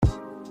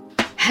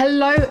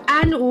Hello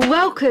and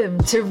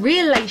welcome to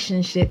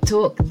Relationship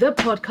Talk, the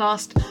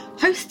podcast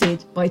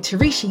hosted by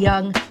Teresa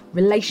Young,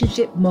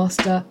 Relationship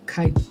Master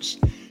Coach.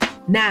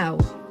 Now,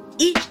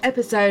 each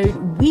episode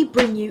we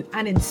bring you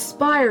an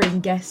inspiring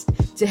guest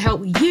to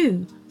help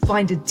you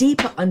find a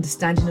deeper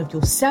understanding of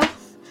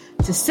yourself,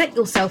 to set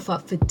yourself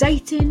up for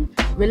dating,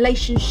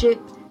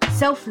 relationship,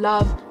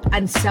 self-love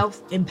and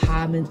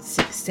self-empowerment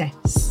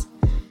success.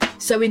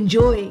 So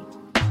enjoy,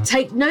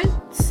 take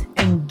notes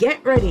and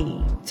get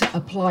ready to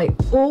apply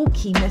all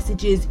key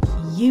messages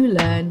you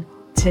learn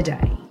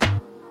today.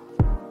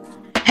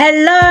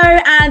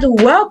 Hello and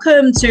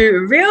welcome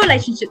to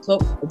Relationship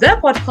Talk, the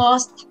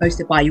podcast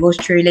hosted by yours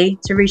truly,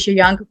 Teresa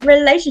Young,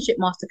 Relationship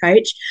Master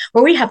Coach,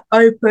 where we have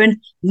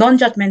open,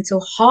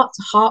 non-judgmental,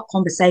 heart-to-heart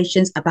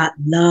conversations about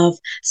love,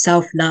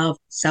 self-love,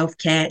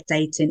 self-care,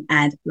 dating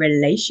and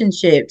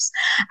relationships.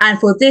 And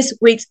for this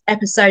week's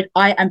episode,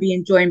 I am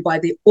being joined by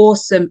the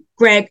awesome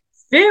Greg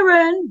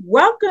Fearon.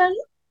 Welcome.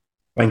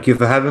 Thank you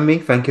for having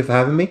me.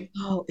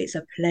 Oh, it's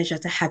a pleasure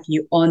to have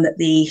you on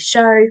the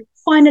show.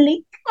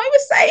 Finally, I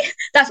would say.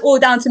 That's all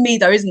down to me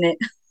though, isn't it?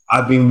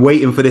 I've been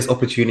waiting for this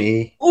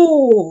opportunity.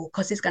 Oh,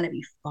 because it's going to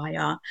be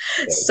fire.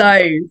 Yeah.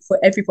 So for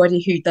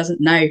everybody who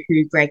doesn't know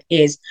who Greg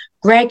is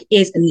a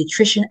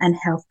nutrition and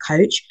health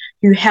coach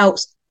who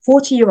helps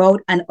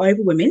 40-year-old and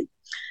over women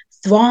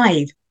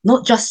thrive,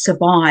 not just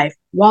survive,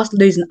 whilst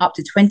losing up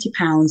to 20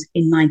 pounds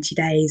in 90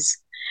 days.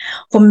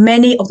 For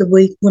many of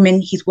the women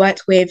he's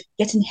worked with,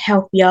 getting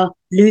healthier,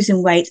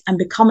 losing weight and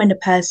becoming the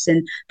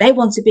person they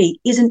want to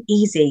be isn't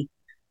easy.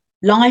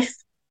 Life,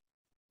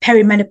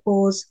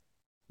 perimenopause,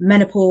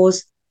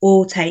 menopause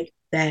all take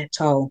their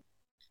toll.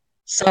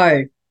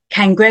 So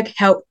can Greg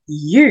help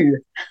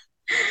you?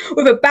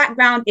 With a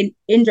background in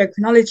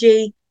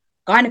endocrinology,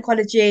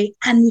 gynecology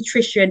and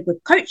nutrition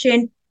with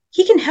coaching,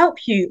 he can help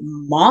you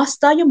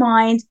master your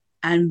mind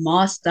and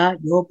master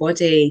your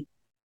body.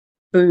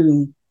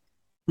 Boom.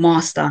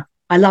 Master.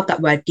 I love that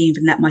word,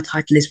 given that my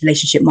title is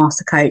Relationship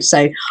Master Coach.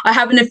 So I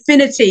have an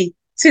affinity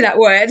to that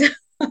word.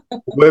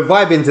 We're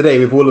vibing today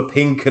with all the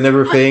pink and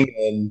everything.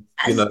 And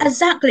you know.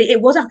 Exactly.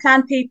 It wasn't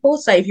planned, people.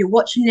 So if you're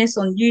watching this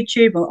on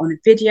YouTube or on a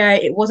video,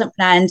 it wasn't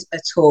planned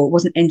at all. It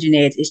wasn't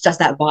engineered. It's just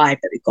that vibe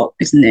that we got,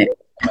 isn't it?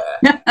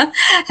 Yeah.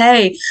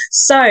 Hey,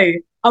 so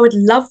I would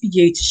love for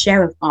you to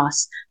share with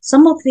us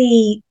some of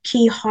the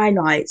key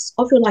highlights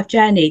of your life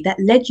journey that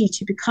led you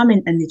to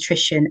becoming a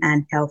nutrition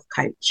and health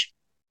coach.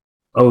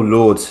 Oh,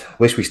 Lord,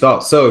 where should we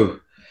start?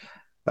 So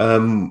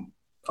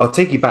I'll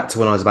take you back to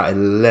when I was about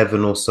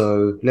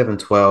 11,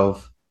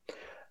 12.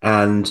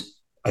 And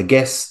I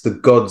guess the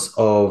gods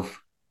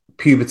of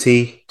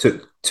puberty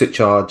took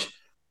charge.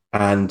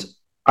 And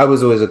I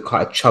was always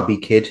quite a chubby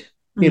kid.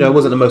 You know, I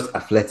wasn't the most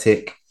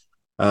athletic.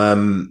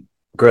 Growing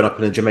up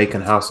in a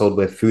Jamaican household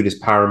where food is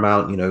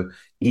paramount, you know,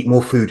 eat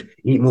more food.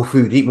 And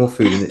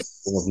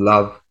it's full of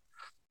love.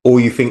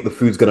 Or you think the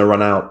food's going to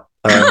run out.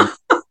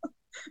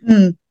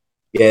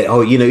 Yeah,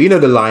 oh, you know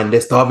the line, they're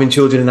starving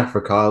children in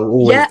Africa.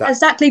 Always yeah, that.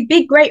 Exactly.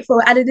 Be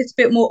grateful. Add a little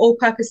bit more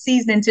all-purpose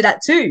seasoning to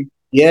that too.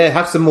 Yeah,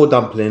 have some more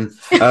dumpling.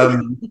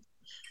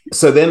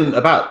 So then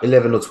about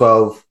 11 or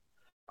 12,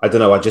 I don't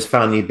know, I just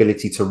found the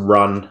ability to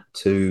run,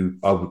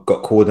 I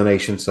got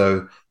coordination.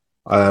 So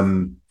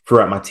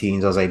throughout my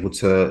teens, I was able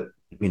to,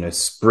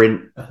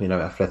 sprint,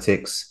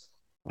 athletics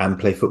and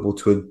play football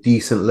to a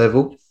decent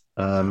level.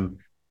 So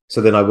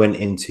then I went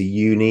into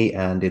uni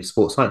and did a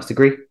sports science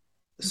degree.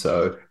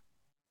 So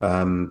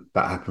that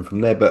happened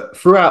from there. But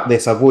throughout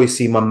this, I've always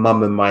seen my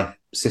mum and my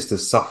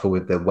sisters suffer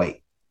with their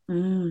weight.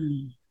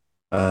 I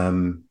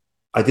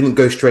didn't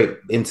go straight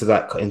into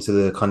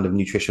the kind of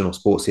nutritional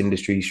sports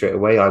industry straight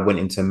away. I went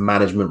into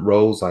management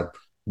roles. I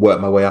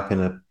worked my way up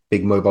in a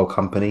big mobile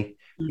company.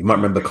 You might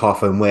remember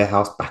Carphone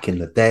Warehouse back in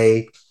the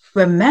day.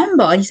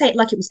 Remember? You say it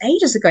like it was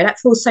ages ago. That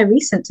feels so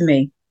recent to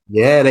me.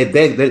 Yeah,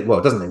 they well,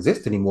 it doesn't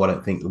exist anymore, I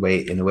don't think,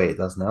 in the way it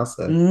does now.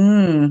 So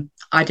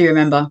I do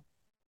remember.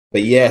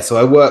 But yeah, so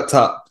I worked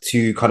up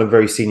to kind of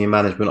very senior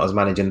management. I was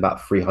managing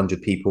about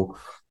 300 people.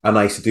 And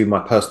I used to do my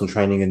personal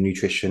training and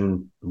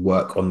nutrition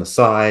work on the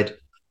side.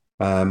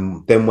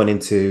 Then went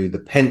into the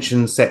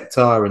pension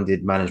sector and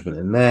did management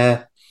in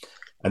there.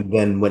 And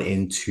then went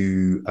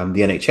into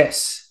the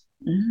NHS.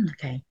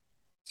 Okay.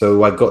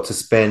 So I got to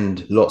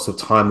spend lots of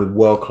time with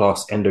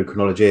world-class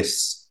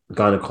endocrinologists,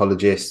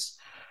 gynecologists,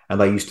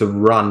 and I used to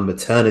run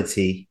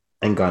maternity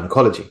and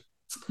gynecology.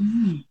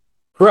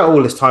 Throughout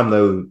all this time,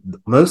 though,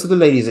 most of the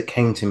ladies that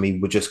came to me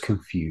were just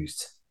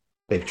confused.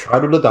 They've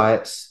tried all the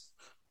diets,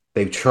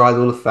 they've tried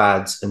all the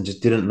fads, and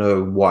just didn't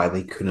know why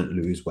they couldn't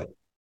lose weight.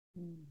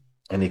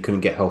 And they couldn't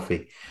get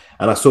healthy.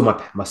 And I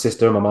saw my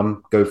sister and my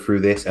mum go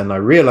through this, and I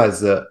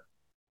realized that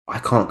I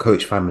can't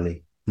coach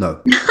family.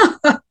 No.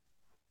 Go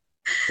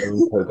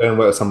and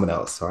work with someone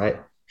else, right?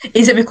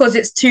 Is it because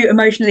it's too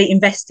emotionally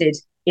invested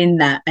in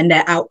that and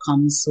their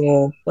outcomes,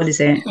 or what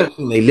is it?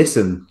 They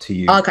listen to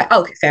you. Okay,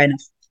 fair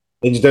enough.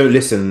 They just don't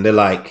listen. They're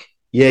like,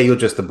 yeah, you're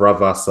just a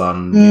brother,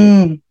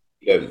 son.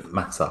 You don't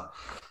matter.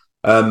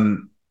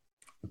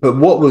 But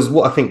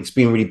what I think has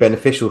been really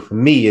beneficial for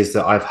me is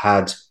that I've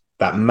had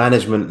that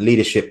management,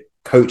 leadership,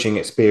 coaching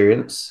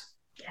experience,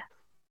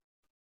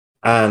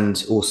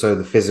 and also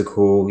the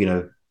physical,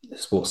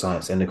 sports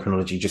science,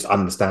 endocrinology, just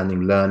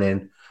understanding,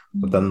 learning.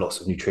 I've done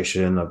lots of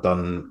nutrition. I've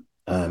done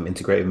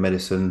integrative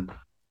medicine,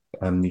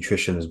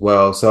 nutrition as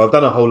well. So I've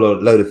done a whole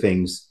load of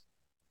things.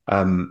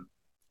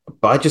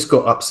 But I just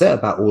got upset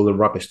about all the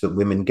rubbish that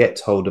women get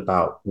told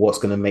about what's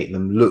going to make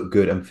them look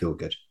good and feel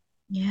good.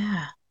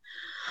 Yeah,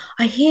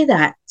 I hear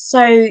that.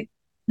 So,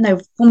 no,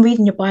 from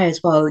reading your bio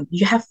as well,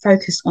 you have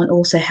focused on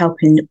also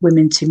helping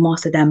women to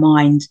master their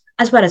mind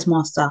as well as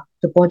master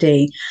the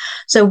body.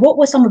 So, what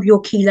were some of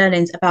your key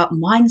learnings about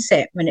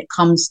mindset when it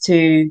comes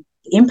to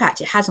the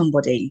impact it has on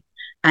body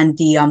and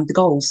the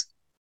goals?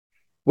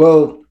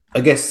 Well,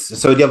 I guess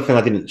so. The other thing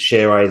I didn't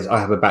share is I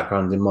have a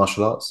background in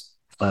martial arts,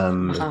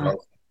 as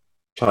well,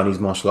 Chinese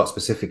martial arts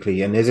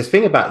specifically. And there's this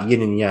thing about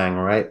yin and yang,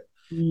 right?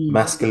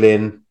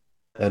 Masculine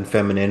and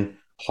feminine,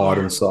 hard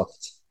and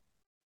soft.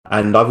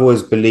 And I've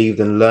always believed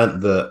and learnt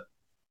that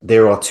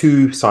there are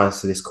two sides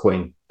to this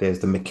coin. There's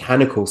the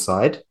mechanical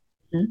side,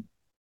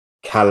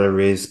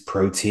 calories,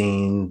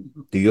 protein,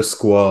 do your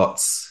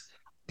squats,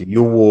 do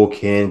your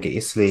walking, get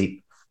your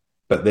sleep.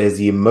 But there's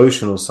the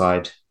emotional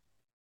side.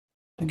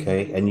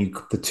 Okay. And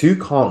the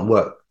two can't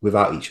work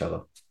without each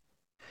other.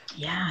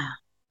 Yeah.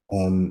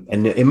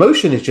 And the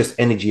emotion is just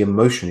energy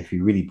emotion if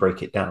you really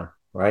break it down,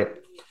 right?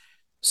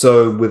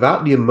 So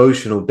without the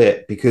emotional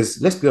bit,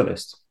 because let's be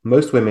honest,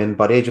 most women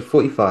by the age of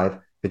 45,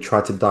 they try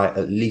to diet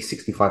at least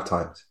 65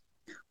 times.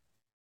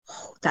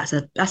 Oh, that's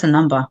a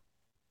number.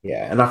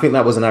 Yeah. And I think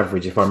that was an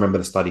average, if I remember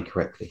the study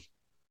correctly.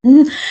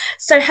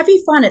 So have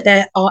you found that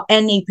there are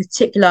any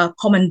particular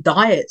common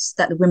diets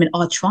that the women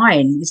are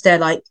trying? Is there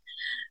like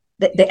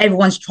that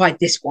everyone's tried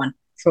this one,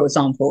 for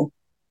example?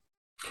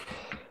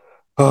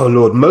 Oh,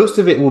 Lord. Most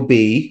of it will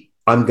be,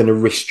 I'm going to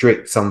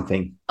restrict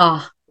something.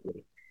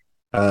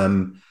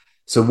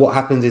 So what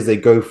happens is they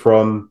go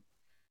from,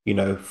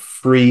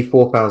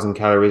 4,000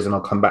 calories, and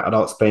I'll come back and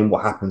I'll explain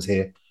what happens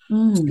here.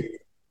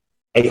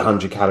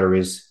 800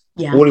 calories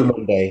all in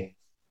one day.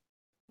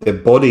 Their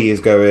body is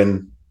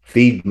going,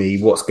 feed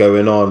me. What's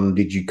going on?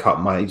 Did you cut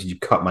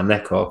my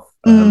neck off?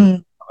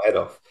 My head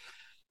off.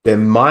 Their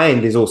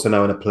mind is also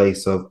now in a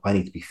place of, I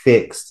need to be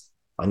fixed.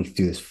 I need to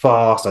do this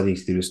fast. I need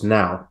to do this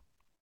now.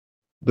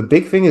 The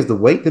big thing is the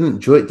weight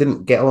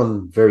didn't get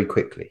on very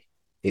quickly.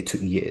 It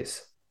took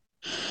years.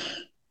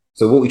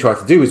 So what we try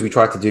to do is we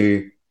try to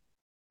do,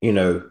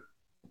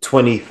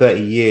 20,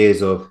 30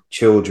 years of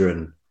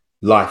children,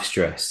 life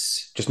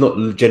stress, just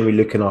not generally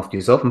looking after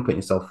yourself and putting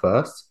yourself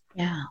first.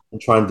 Yeah.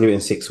 And try and do it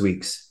in 6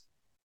 weeks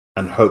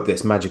and hope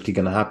that's magically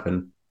going to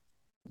happen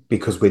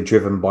because we're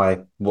driven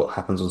by what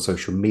happens on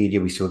social media.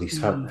 We see all these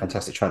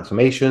fantastic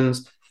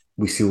transformations.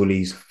 We see all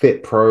these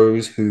fit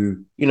pros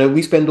who,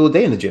 we spend all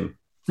day in the gym.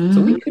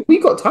 So we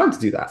got time to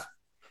do that.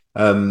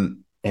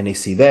 And they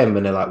see them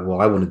and they're like, well,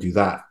 I want to do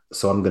that.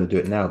 So I'm going to do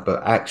it now.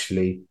 But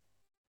actually,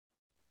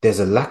 there's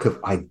a lack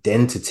of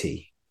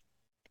identity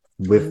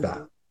with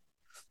that.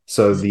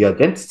 So the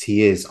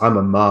identity is I'm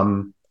a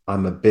mum,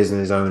 I'm a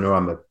business owner,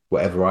 I'm a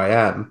whatever I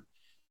am.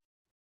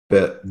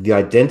 But the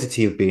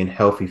identity of being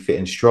healthy, fit,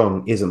 and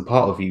strong isn't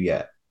part of you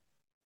yet.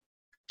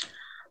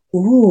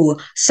 Ooh,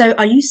 so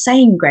are you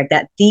saying, Greg,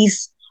 that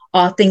these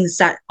are things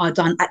that are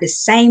done at the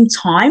same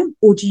time,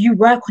 or do you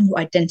work on your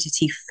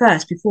identity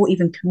first before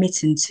even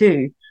committing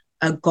to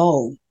a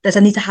goal? Does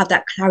it need to have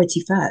that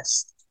clarity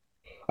first?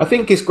 I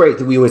think it's great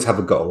that we always have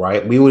a goal,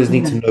 right? We always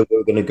need to know where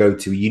we're going to go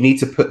to. You need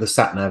to put the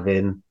sat nav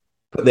in,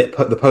 put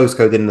the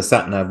postcode in the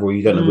sat nav, or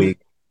you don't know where you're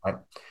going,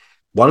 right?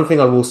 One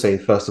thing I will say,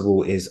 first of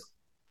all, is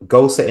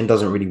goal setting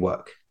doesn't really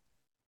work.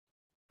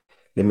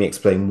 Let me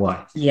explain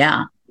why.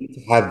 Yeah. You need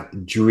to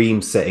have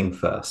dream setting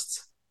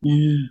first.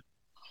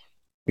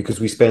 Because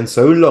we spend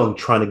so long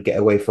trying to get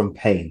away from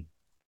pain.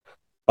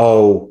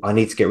 Oh, I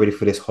need to get ready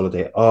for this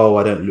holiday. Oh,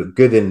 I don't look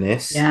good in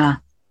this. Yeah.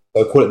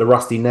 So call it the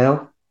rusty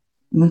nail.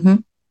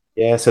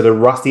 Yeah, so the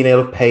rusty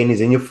nail of pain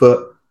is in your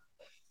foot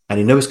and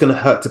you know it's going to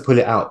hurt to pull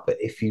it out. But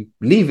if you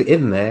leave it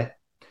in there,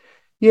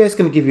 yeah, it's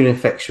going to give you an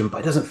infection, but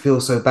it doesn't feel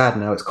so bad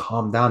now. It's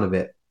calmed down a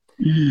bit.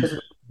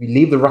 We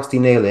leave the rusty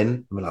nail in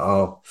and we're like,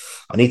 oh,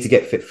 I need to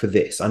get fit for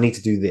this. I need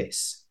to do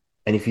this.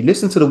 And if you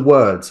listen to the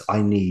words, I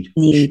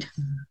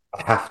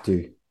I have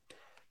to.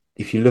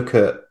 If you look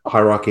at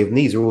hierarchy of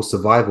needs, they're all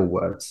survival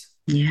words.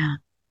 Yeah.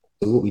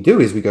 So what we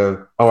do is we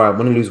go, all right, I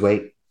want to lose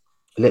weight.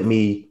 Let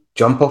me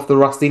jump off the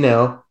rusty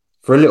nail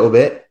for a little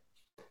bit,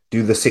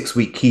 do the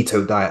 6-week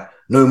keto diet.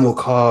 No more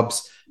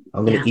carbs.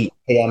 I'm going to eat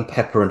cayenne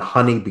pepper and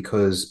honey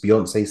because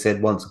Beyonce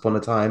said once upon a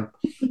time.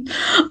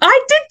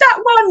 I did that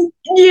one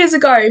years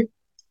ago.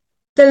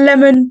 The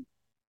lemon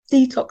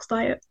detox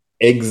diet.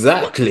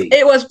 Exactly.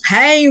 It was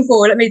painful,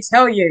 let me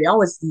tell you. I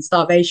was in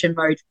starvation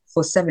mode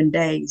for 7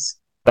 days.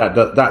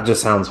 That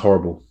just sounds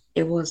horrible.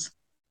 It was.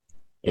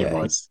 You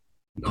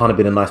can't have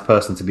been a nice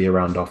person to be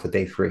around after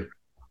day 3.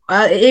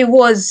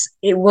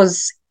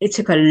 It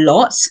took a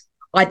lot.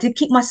 I did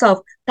keep myself.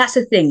 That's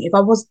the thing.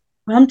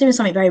 When I'm doing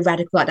something very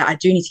radical like that, I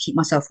do need to keep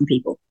myself from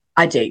people.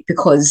 I do,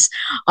 because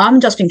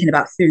I'm just thinking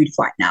about food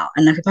right now,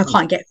 and if I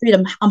can't get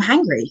food, I'm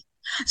hungry.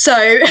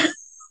 So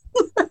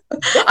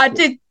I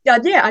did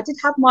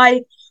have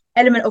my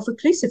element of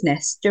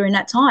reclusiveness during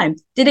that time.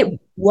 Did it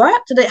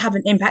work? Did it have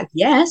an impact?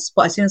 Yes,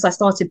 but as soon as I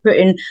started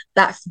putting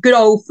that good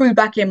old food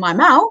back in my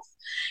mouth,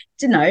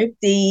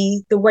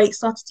 the weight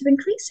started to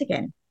increase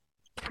again.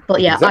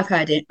 But yeah, I've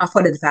heard it. I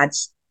followed the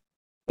fads.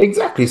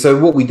 Exactly. So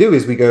what we do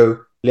is we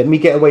go, let me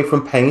get away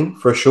from pain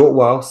for a short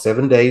while,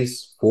 7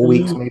 days, 4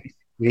 weeks, maybe 6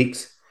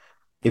 weeks.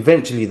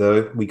 Eventually,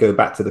 though, we go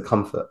back to the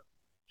comfort.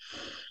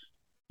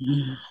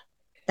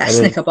 That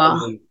Snicker bar.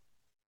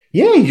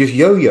 Yeah, you just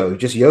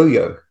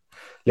yo-yo.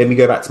 Let me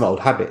go back to my old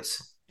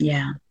habits.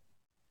 Yeah.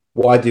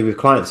 What I do with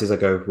clients is I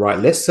go, right,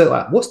 let's set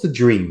out, what's the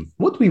dream?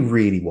 What do we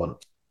really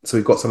want? So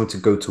we've got something to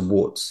go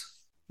towards.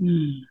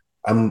 And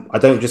I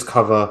don't just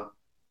cover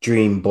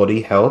dream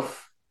body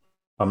health.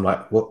 I'm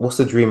like, what's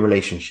the dream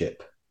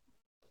relationship?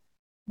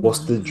 What's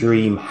the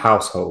dream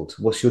household?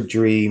 What's your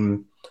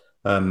dream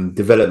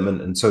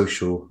development and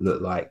social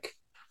look like?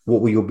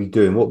 What will you be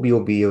doing? What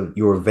will be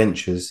your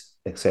adventures,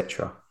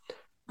 etc.?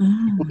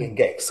 People can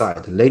get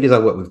excited. The ladies I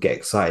work with get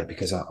excited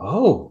because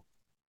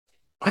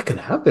I can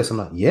have this. I'm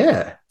like,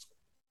 yeah.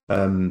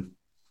 And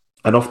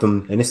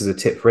often, and this is a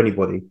tip for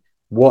anybody,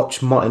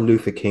 watch Martin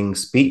Luther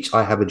King's speech,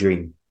 I Have a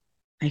Dream.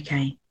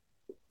 Okay.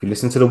 If you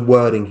listen to the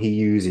wording he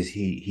uses,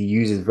 he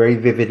uses very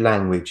vivid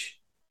language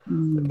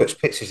that puts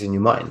pictures in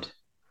your mind.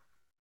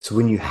 So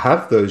when you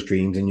have those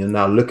dreams and you're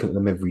now looking at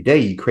them every day,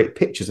 you create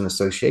pictures and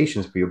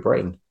associations for your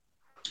brain.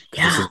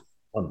 Yeah. This is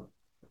fun.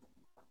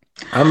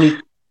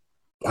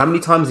 How many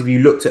times have you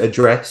looked at a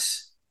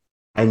dress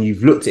and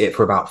you've looked at it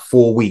for about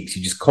 4 weeks?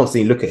 You just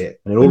constantly look at it,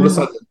 and then all of a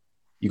sudden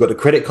you got the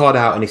credit card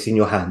out and it's in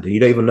your hand and you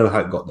don't even know how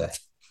it got there.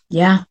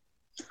 Yeah.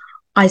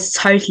 I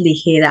totally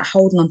hear that.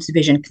 Holding on to the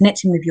vision,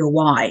 connecting with your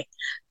why,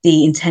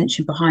 the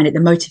intention behind it, the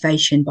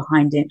motivation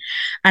behind it.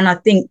 And I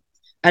think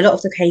a lot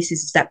of the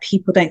cases is that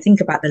people don't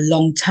think about the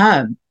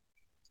long-term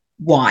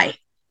why.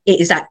 It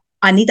is that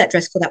I need that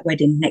dress for that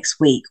wedding next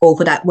week, or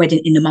for that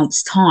wedding in a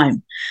month's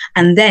time.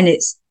 And then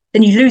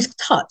you lose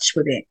touch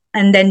with it.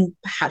 And then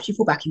perhaps you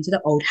fall back into the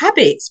old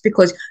habits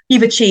because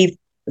you've achieved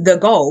the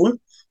goal,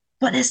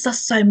 but there's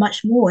just so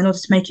much more in order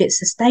to make it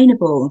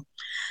sustainable.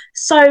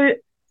 So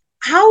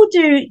how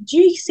do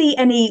you see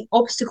any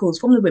obstacles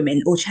from the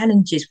women or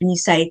challenges when you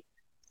say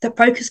the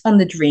focus on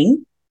the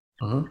dream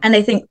and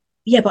they think,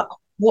 yeah, but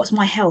what's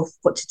my health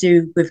got to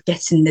do with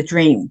getting the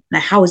dream?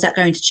 Now, how is that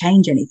going to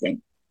change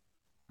anything?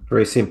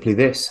 Very simply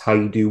this, how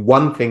you do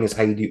one thing is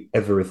how you do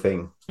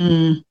everything.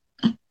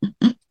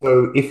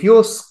 So if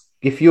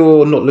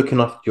you're not looking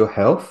after your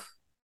health,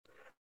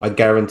 I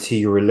guarantee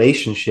your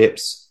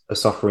relationships are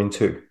suffering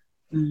too.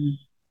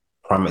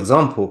 Prime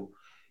example,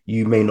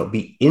 you may not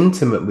be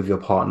intimate with your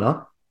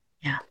partner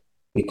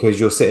because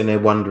you're sitting there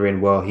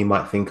wondering, well, he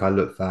might think I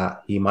look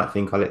fat, he might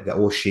think I look that,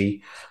 or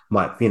she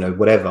might,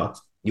 whatever.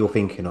 You're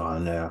thinking, oh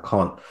no,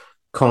 I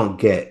can't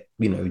get,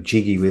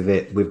 jiggy with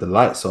it with the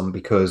lights on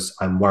because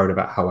I'm worried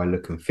about how I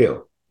look and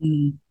feel.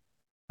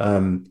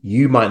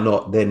 You might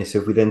not then, so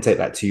if we then take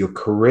that to your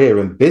career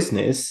and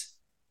business,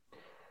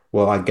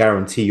 well, I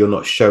guarantee you're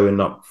not showing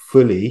up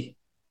fully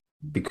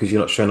because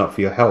you're not showing up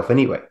for your health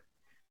anyway.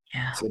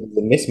 Yeah. So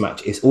the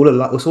mismatch is all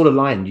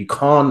aligned. You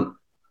can't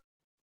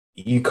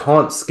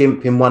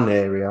skimp in one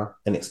area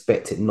and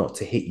expect it not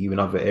to hit you in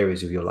other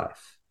areas of your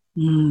life.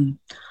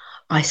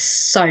 I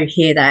so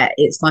hear that.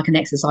 It's like an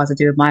exercise I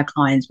do with my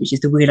clients, which is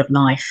the wheel of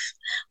life,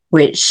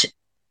 which,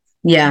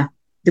 the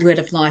wheel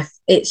of life.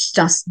 It's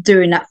just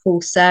doing that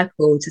full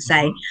circle to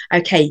say,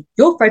 okay,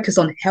 you're focused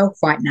on health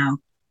right now.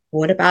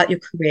 What about your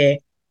career?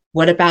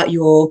 What about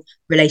your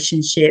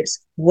relationships?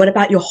 What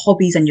about your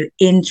hobbies and your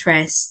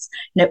interests?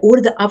 All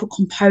of the other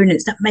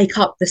components that make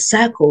up the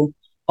circle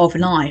of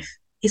life.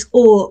 It's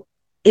all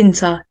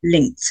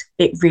interlinked.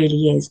 It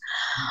really is.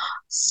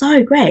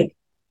 So, Greg,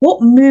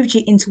 what moved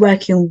you into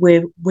working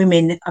with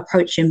women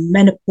approaching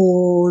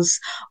menopause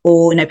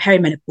or,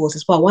 perimenopause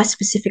as well? Why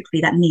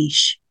specifically that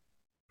niche?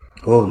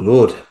 Oh,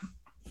 Lord.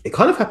 It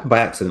kind of happened by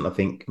accident, I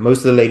think. Most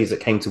of the ladies that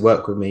came to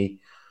work with me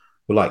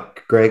were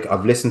like, Greg,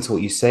 I've listened to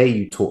what you say.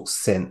 You talk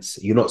sense.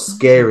 You're not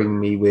scaring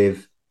me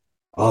with,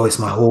 oh, it's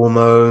my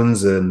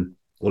hormones and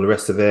all the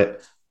rest of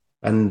it.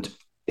 And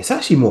it's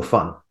actually more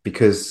fun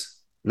because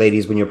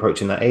ladies, when you're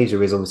approaching that age,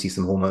 there is obviously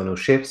some hormonal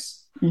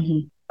shifts.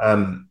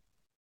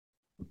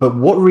 But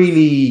what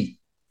really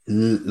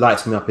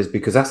lights me up is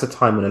because that's the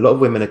time when a lot of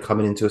women are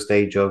coming into a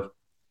stage of,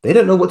 they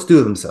don't know what to do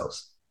with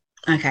themselves.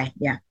 Okay,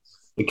 yeah.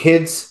 The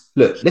kids,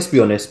 look, let's be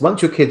honest,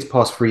 once your kids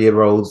pass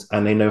 3-year-olds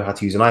and they know how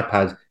to use an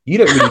iPad,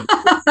 you're not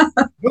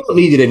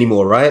needed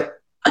anymore, right?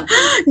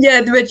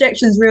 Yeah, the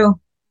rejection's real.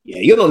 Yeah,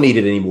 you're not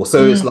needed anymore.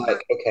 So it's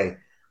like, okay,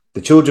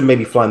 the children may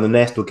be flying the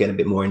nest or getting a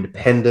bit more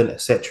independent,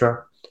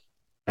 etc.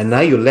 And now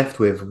you're left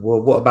with, well,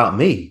 what about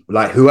me?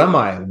 Like, who am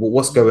I?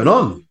 What's going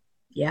on?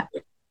 Yeah.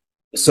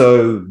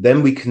 So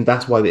then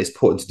that's why it's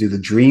important to do the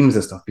dreams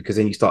and stuff, because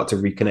then you start to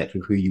reconnect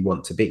with who you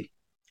want to be.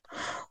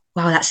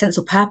 Wow, that sense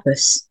of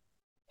purpose.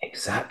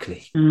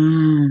 Exactly.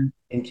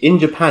 In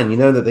Japan, you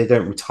know that they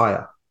don't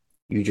retire.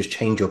 You just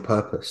change your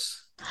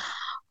purpose.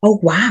 Oh,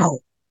 wow.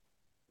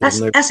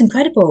 There's no That's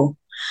incredible.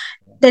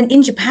 Then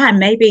in Japan,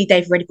 maybe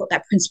they've already got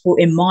that principle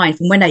in mind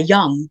from when they're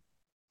young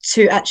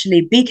to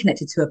actually be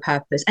connected to a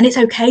purpose. And it's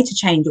okay to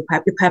change your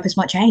purpose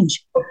might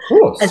change Of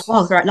as course.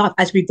 well throughout life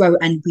as we grow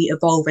and we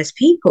evolve as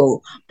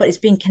people, but it's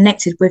being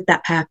connected with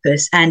that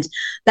purpose. And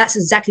that's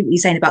exactly what you're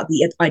saying about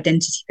the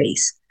identity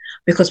piece,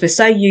 because we're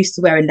so used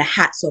to wearing the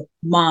hats of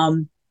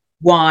mom,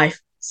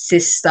 wife,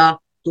 sister,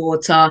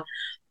 daughter,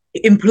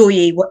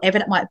 employee, whatever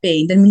that might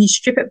be. And then when you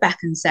strip it back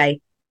and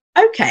say,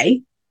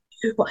 okay,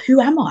 who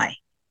am I?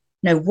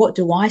 What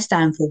do I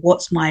stand for?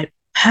 What's my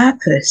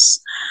purpose?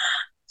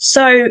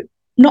 So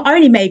not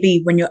only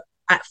maybe when you're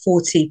at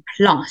 40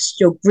 plus,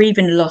 you're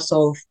grieving the loss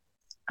of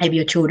maybe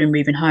your children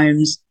moving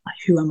homes, like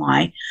who am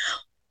I?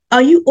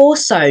 Are you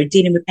also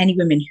dealing with any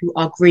women who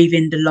are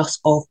grieving the loss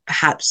of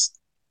perhaps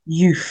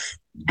youth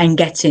and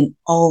getting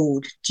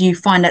old? Do you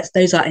find that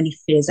those are any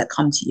fears that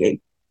come to you?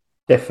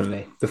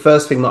 Definitely. The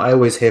first thing that I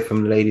always hear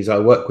from the ladies I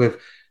work with,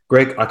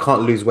 Greg, I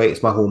can't lose weight.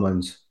 It's my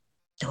hormones.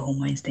 The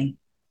hormones thing.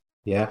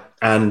 Yeah.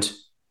 And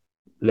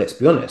let's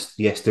be honest.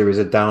 Yes, there is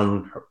a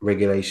down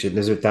regulation.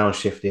 There's a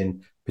downshift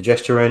in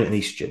progesterone and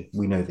estrogen.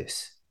 We know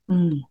this.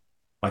 Mm.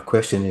 My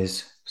question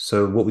is,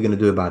 so what are we going to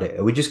do about it?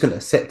 Are we just going to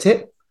accept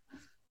it?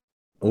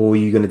 Or are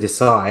you going to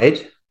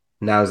decide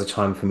now is the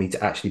time for me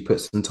to actually put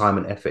some time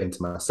and effort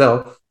into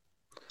myself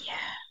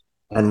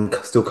and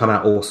still come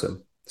out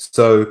awesome?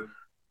 So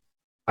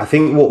I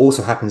think what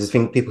also happens is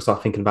people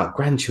start thinking about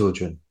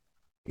grandchildren.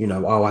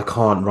 Oh, I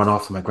can't run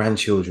after my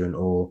grandchildren,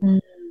 or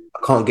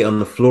I can't get on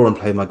the floor and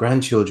play with my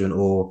grandchildren,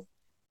 or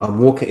I'm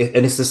walking.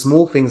 And it's the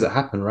small things that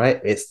happen,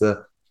 right?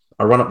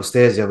 I run up the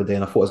stairs the other day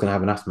and I thought I was going to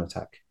have an asthma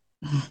attack.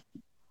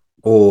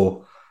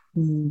 Or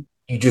you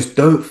just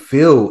don't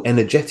feel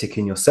energetic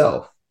in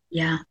yourself.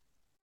 Yeah.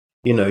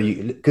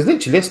 Because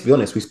literally, let's be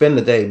honest, we spend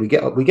the day, we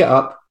get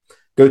up,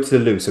 go to the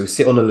loo. So we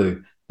sit on the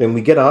loo. Then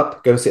we get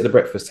up, go and sit at the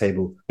breakfast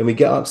table. Then we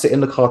get up, sit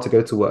in the car to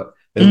go to work.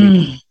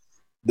 Then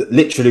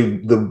literally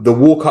the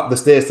walk up the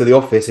stairs to the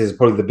office is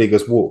probably the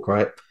biggest walk,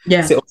 right?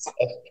 Yeah. Sit on the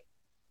desk,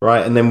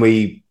 right? And then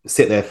we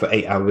sit there for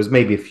 8 hours,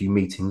 maybe a few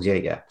meetings.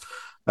 Yeah.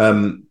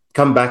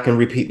 Come back and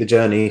repeat the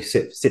journey,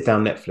 sit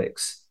down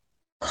Netflix.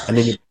 And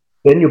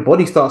then your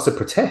body starts to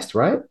protest,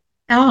 right?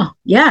 Oh,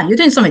 yeah. You're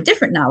doing something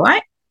different now,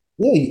 right?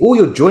 Yeah, all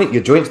your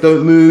joints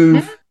don't move.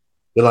 Yeah.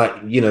 You're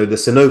like, the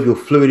synovial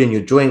fluid in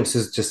your joints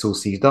is just all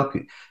seized up.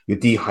 You're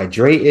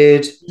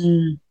dehydrated.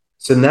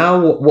 So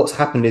now what's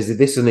happened is that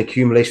this is an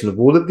accumulation of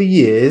all of the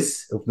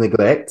years of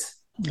neglect.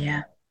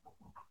 Yeah.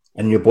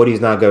 And your body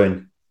is now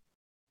going,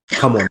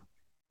 come on,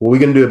 what are we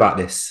going to do about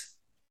this?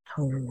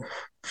 Oh.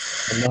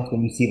 And that's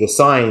when you see the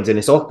signs. And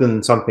it's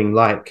often something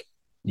like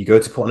you go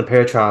to put on a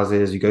pair of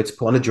trousers, you go to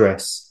put on a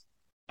dress,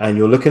 and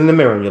you're looking in the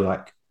mirror and you're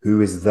like,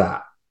 who is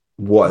that?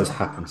 What has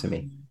happened to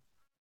me?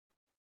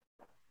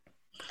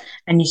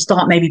 And you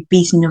start maybe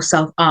beating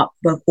yourself up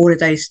with all of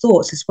those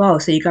thoughts as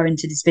well. So you go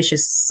into this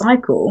vicious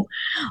cycle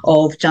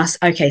of just,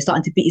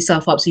 starting to beat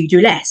yourself up so you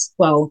do less.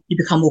 Well, you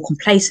become more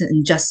complacent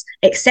and just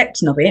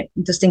accepting of it,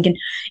 and just thinking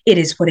it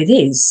is what it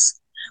is.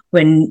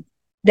 When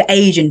the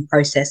aging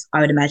process,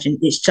 I would imagine,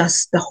 it's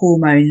just the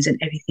hormones and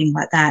everything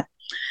like that.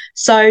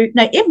 So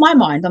now in my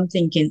mind, I'm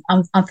thinking,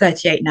 I'm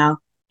 38 now.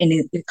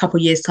 In a couple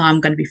of years' time,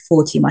 I'm going to be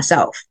 40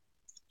 myself.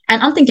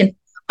 And I'm thinking,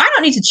 I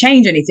don't need to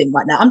change anything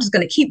right now. I'm just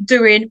going to keep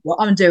doing what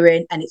I'm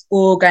doing and it's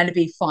all going to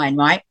be fine,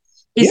 right?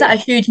 Is that a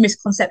huge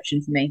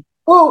misconception for me?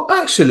 Well,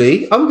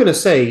 actually, I'm going to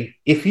say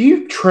if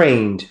you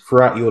trained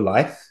throughout your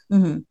life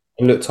and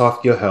looked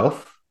after your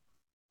health,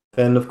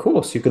 then of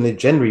course you're going to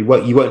generally,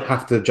 you won't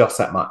have to adjust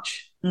that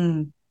much.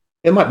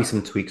 There might be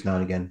some tweaks now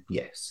and again,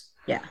 yes.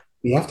 Yeah.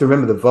 You have to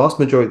remember the vast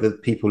majority of the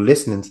people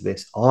listening to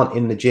this aren't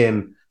in the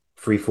gym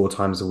 3-4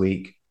 times a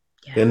week.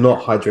 Yeah. They're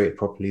not hydrated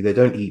properly. They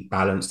don't eat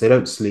balanced. They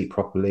don't sleep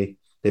properly.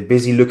 They're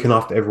busy looking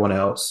after everyone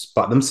else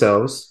but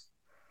themselves.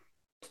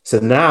 So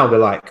now they're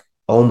like,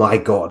 oh my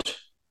God,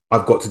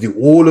 I've got to do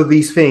all of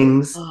these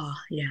things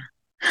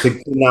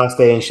to now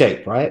stay in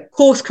shape, right?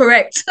 Course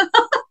correct.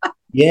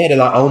 Yeah, they're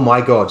like, oh my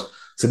God.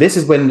 So this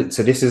is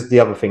the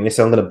other thing.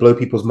 I'm going to blow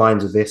people's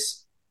minds with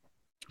this,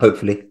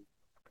 hopefully.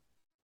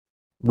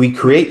 We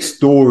create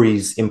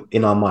stories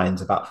in our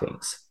minds about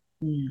things.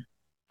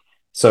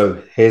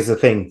 So here's the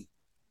thing.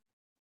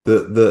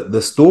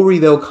 The story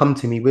they'll come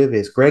to me with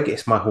is, Greg,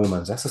 it's my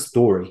hormones. That's a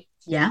story.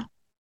 Yeah.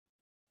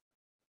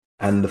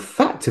 And the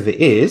fact of it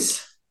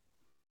is,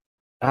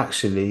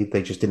 actually,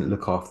 they just didn't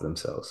look after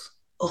themselves.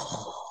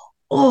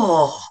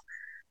 Oh,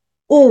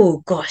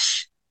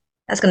 gosh.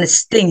 That's going to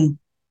sting.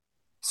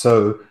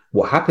 So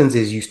what happens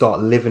is you start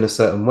living a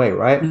certain way,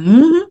 right?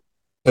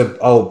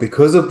 So,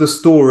 because of the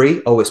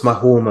story, it's my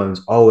hormones.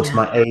 It's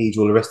my age,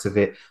 all the rest of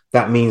it.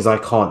 That means I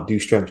can't do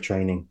strength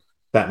training.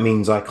 That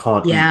means I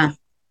can't eat.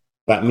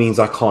 That means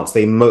I can't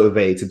stay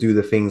motivated to do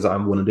the things that I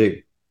want to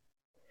do.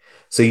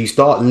 So you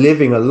start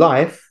living a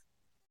life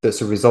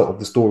that's a result of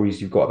the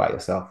stories you've got about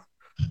yourself.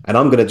 And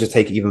I'm going to just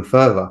take it even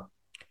further.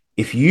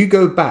 If you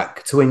go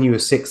back to when you were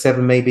 6,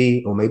 7,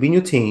 maybe, or maybe in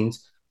your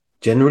teens,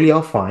 generally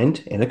I'll find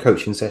in a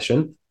coaching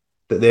session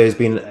that there's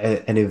been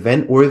an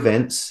event or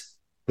events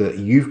that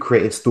you've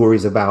created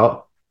stories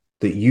about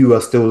that you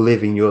are still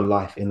living your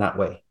life in that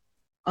way.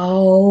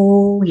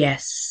 Oh,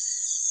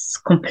 yes.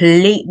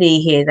 Completely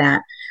hear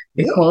that.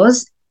 Yeah.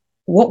 Because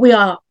what we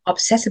are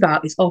obsessed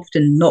about is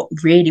often not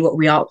really what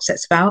we are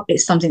obsessed about.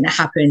 It's something that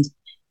happened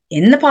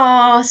in the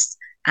past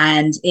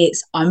and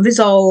it's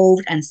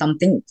unresolved and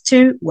something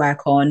to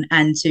work on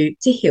and to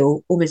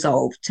heal or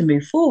resolve to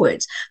move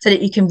forward so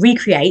that you can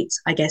recreate,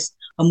 I guess,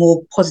 a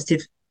more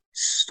positive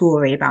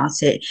story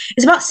about it.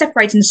 It's about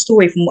separating the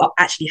story from what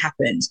actually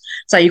happened.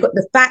 So you've got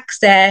the facts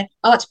there.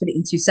 I like to put it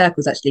in 2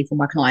 circles actually for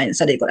my clients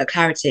so they've got a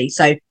clarity.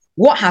 So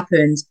what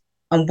happened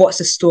and what's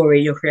the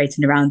story you're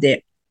creating around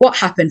it? What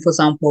happened, for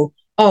example,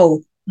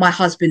 oh, my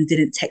husband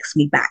didn't text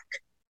me back.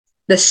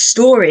 The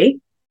story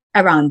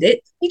around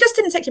it, he just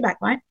didn't text you back,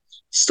 right?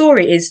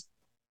 Story is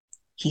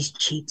he's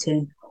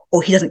cheating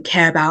or he doesn't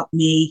care about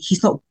me.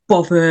 He's not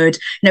bothered.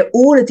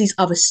 All of these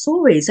other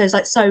stories. So it's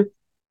like, so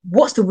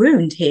what's the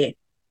wound here?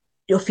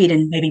 You're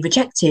feeling maybe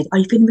rejected. Are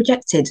you feeling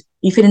rejected?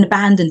 Are you feeling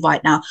abandoned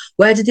right now?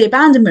 Where did the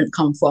abandonment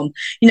come from?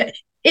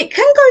 It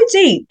can go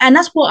deep. And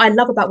that's what I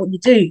love about what you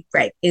do,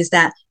 Greg, is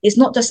that it's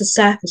not just a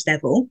surface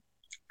level,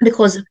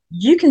 because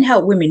you can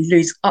help women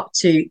lose up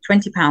to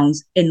 20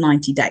 pounds in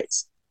 90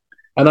 days.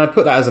 And I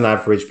put that as an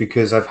average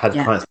because I've had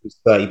clients lose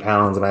 30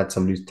 pounds. I've had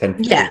some lose 10.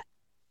 15. Yeah.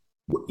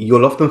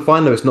 You'll often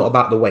find, though, it's not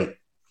about the weight.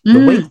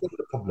 The weight isn't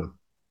the problem.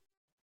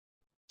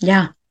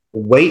 Yeah. The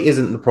weight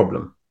isn't the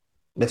problem.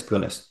 Let's be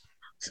honest.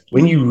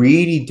 When you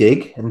really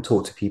dig and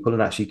talk to people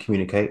and actually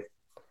communicate,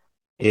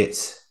 I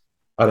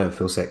don't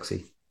feel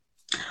sexy.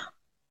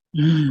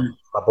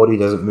 My body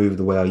doesn't move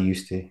the way I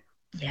used to.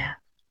 Yeah.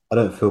 I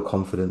don't feel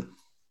confident.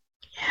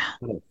 Yeah.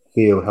 I don't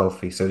feel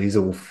healthy. So these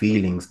are all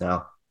feelings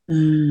now.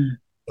 The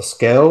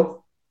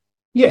scale,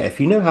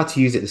 if you know how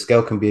to use it, the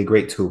scale can be a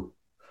great tool.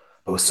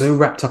 But we're so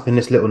wrapped up in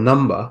this little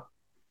number.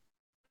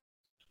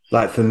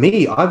 Like for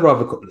me,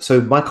 so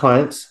my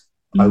clients,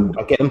 I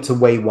get them to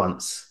weigh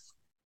once.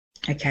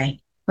 Okay.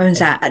 When's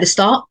that? At the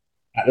start?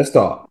 At the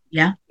start.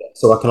 Yeah.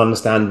 So I can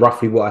understand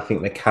roughly what I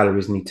think their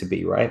calories need to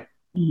be, right?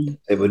 So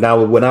we're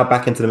now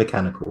back into the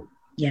mechanical.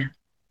 Yeah.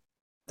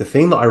 The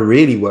thing that I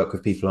really work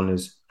with people on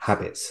is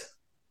habits.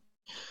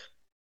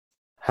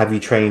 Have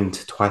you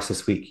trained twice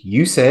this week?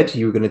 You said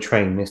you were going to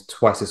train this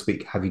twice this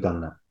week. Have you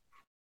done that?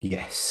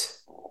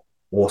 Yes.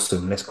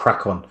 Awesome. Let's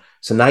crack on.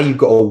 So now you've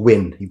got a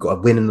win. You've got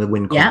a win in the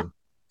win column. Yeah.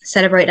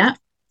 Celebrate that.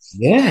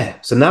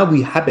 Yeah. So now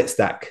we habit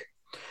stack.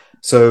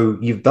 So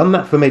you've done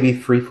that for maybe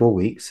 3-4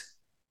 weeks.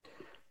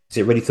 Is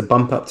it ready to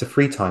bump up to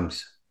 3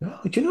 times?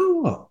 Oh, do you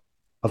know what?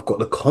 I've got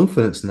the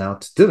confidence now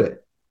to do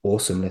it.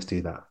 Awesome. Let's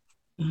do that.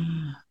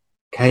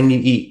 Can you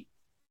eat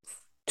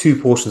 2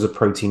 portions of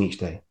protein each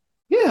day?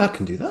 Yeah, I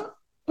can do that.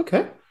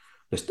 Okay,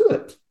 let's do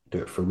it. Do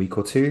it for a week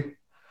or 2.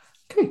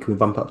 Okay, can we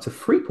bump up to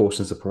 3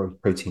 portions of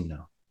protein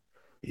now?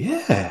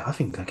 Yeah, I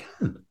think I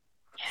can.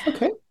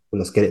 Okay, well,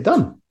 let's get it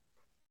done.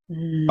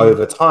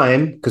 Over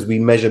time, because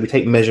we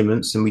take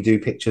measurements and we do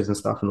pictures and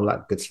stuff and all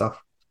that good stuff,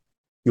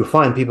 you'll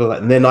find people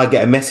like, and then I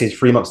get a message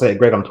 3 months later,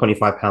 Greg, I'm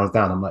 25 pounds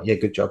down. I'm like, yeah,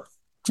 good job.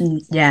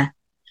 Yeah.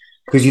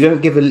 Because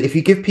if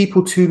you give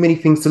people too many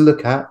things to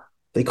look at,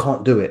 they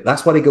can't do it.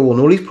 That's why they go on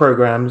all these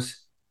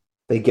programs.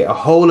 They get a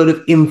whole lot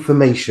of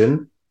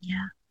information.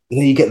 Yeah. And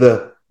then you get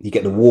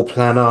the wall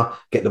planner,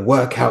 get the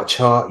workout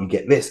chart, you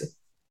get this.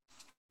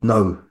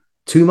 No,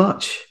 too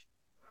much.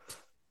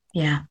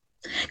 Yeah.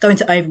 Going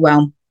to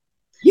overwhelm.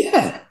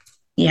 Yeah.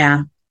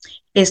 Yeah.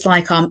 It's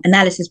like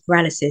analysis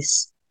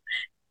paralysis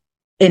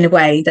in a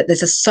way that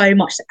there's just so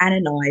much to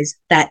analyze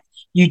that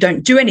you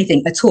don't do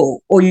anything at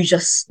all, or you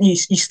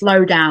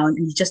slow down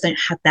and you just don't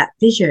have that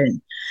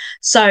vision.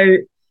 So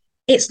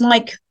it's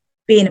like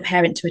being a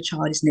parent to a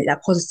child, isn't it?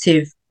 That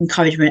positive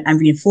encouragement and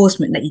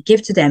reinforcement that you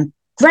give to them.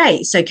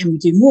 Great. So can we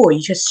do more? You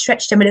just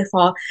stretch them a little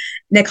far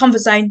in their comfort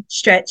zone,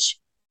 stretch.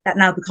 That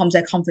now becomes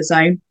their comfort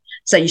zone.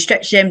 So you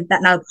stretch them,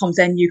 that now becomes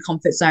their new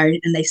comfort zone,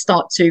 and they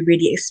start to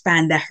really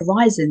expand their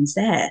horizons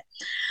there.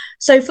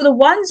 So for the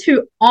ones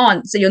who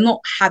aren't, so you're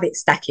not habit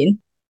stacking,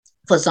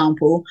 for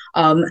example,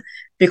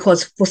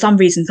 because for some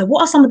reason, so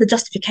what are some of the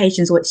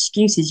justifications or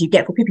excuses you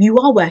get for people you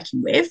are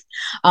working with,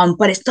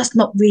 but it's just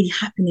not really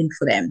happening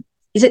for them?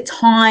 Is it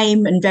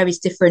time and various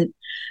different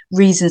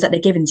reasons that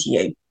they're given to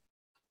you?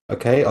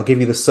 Okay, I'll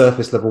give you the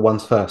surface level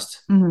ones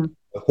first. The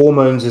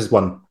hormones is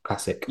one,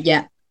 classic.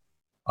 Yeah.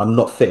 I'm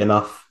not fit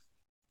enough.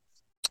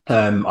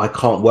 I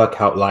can't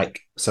work out like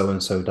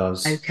so-and-so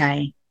does.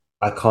 Okay.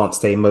 I can't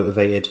stay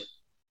motivated.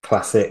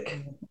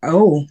 Classic.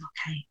 Oh,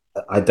 okay.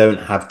 I don't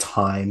have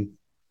time.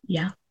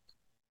 Yeah.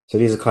 So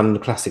these are kind of the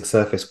classic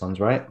surface ones,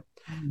 right?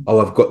 Oh,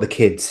 I've got the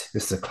kids.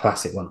 This is a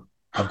classic one.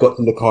 I've got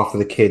to look after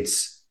the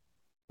kids.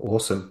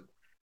 Awesome.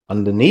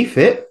 Underneath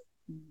it,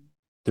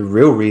 the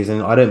real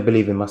reason I don't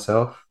believe in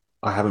myself,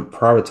 I haven't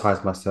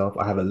prioritized myself.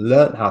 I haven't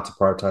learned how to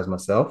prioritize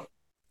myself.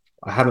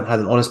 I haven't had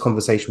an honest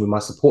conversation with my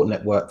support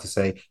network to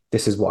say,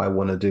 this is what I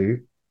want to do.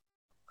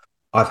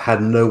 I've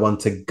had no one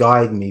to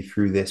guide me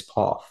through this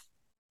path.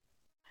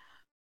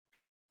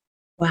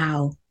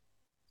 Wow.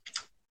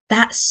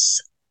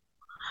 That's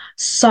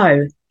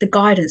so the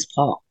guidance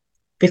part,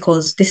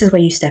 because this is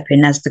where you step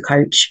in as the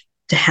coach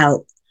to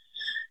help.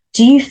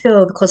 Do you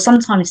feel, because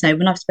sometimes,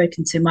 when I've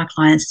spoken to my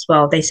clients as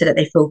well, they say that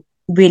they feel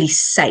really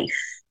safe,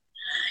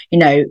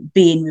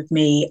 being with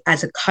me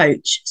as a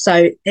coach.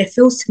 So it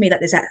feels to me that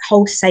there's that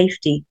whole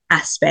safety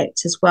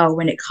aspect as well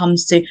when it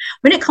comes to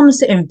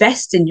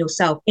investing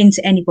yourself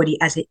into anybody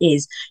as it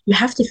is. You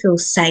have to feel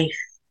safe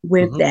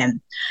with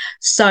them.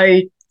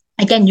 So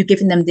again, you're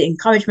giving them the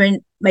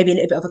encouragement, maybe a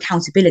little bit of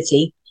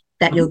accountability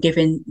that you're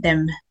giving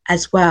them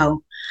as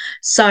well.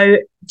 So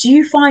do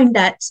you find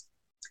that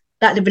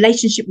the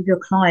relationship with your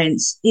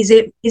clients, is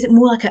it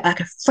more like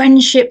a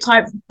friendship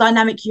type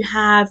dynamic you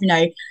have,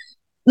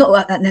 not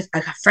like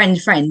a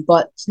friend,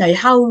 but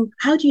how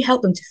do you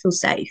help them to feel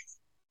safe?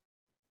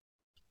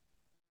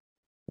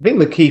 I think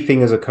the key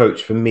thing as a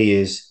coach for me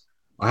is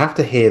I have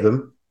to hear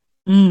them,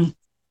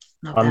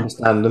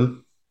 understand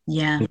them,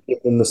 and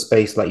give them the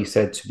space, like you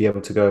said, to be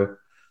able to go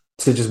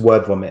to just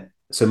word vomit.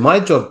 So my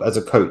job as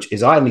a coach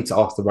is I need to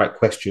ask the right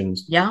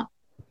questions,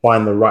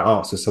 find the right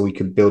answers so we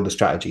can build a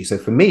strategy. So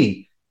for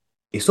me,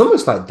 it's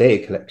almost like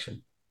data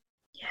collection.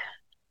 Yeah.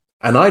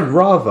 And I'd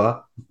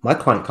rather my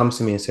client comes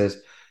to me and says,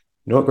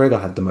 you know what, Greg, I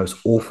had the most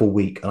awful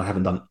week and I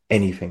haven't done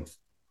anything.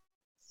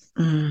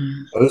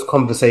 Those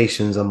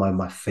conversations are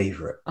my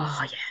favorite.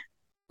 Oh, yeah.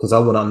 Because I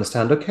want to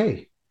understand,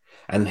 okay.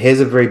 And here's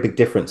a very big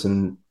difference.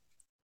 And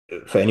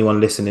for anyone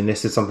listening,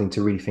 this is something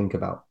to really think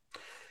about.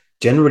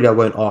 Generally, I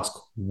won't ask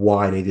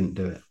why they didn't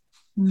do it.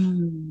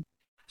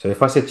 So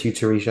if I said to you,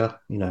 Tarisha,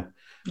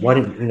 why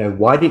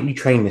didn't you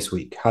train this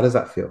week? How does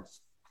that feel?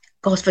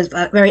 Gosh,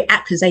 very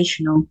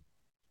accusational.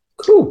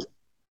 Cool.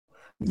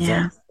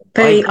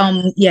 Exactly.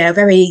 Yeah.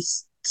 Very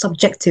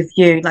subjective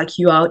view. Like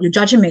you're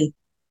judging me.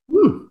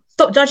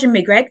 Stop judging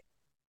me, Greg.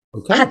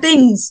 Okay. I had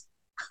things.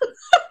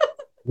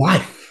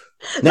 Life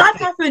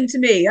happened to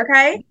me.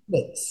 Okay.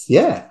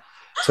 Yeah.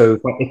 So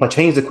if I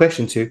change the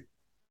question to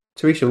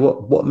Tarisha,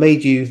 what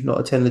made you not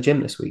attend the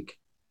gym this week?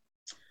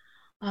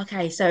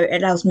 Okay, so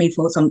it allows me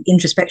for some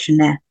introspection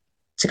there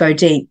to go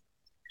deep.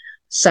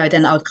 So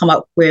then I would come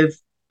up with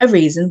a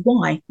reason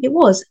why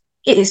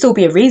it'd still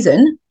be a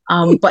reason,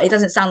 but it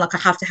doesn't sound like I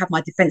have to have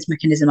my defense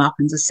mechanism up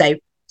and just say,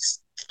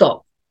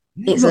 stop.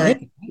 Yeah.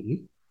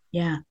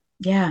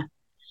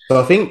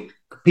 So I think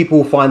people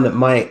will find that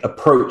my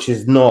approach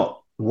is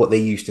not what they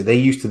used to. They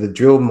used to the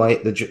drill,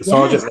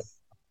 sergeant,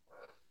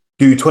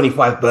 do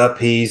 25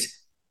 burpees.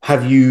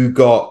 Have you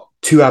got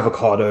 2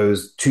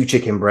 avocados, 2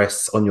 chicken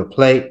breasts on your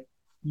plate?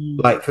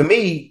 Like for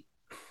me,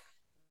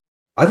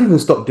 I've even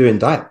stopped doing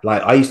diet.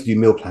 Like I used to do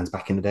meal plans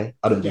back in the day.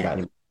 I don't do that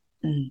anymore.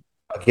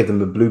 I give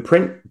them a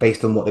blueprint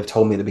based on what they've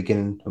told me at the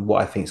beginning and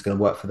what I think is going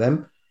to work for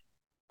them.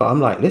 But I'm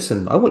like,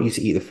 listen, I want you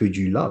to eat the food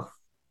you love.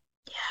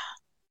 Yeah.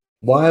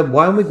 Why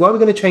are we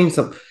going to change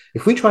something?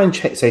 If we try and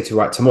say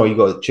tomorrow you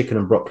got chicken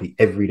and broccoli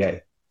every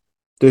day,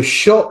 the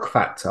shock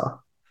factor,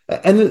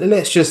 and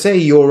let's just say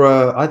you're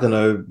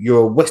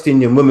a West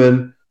Indian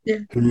woman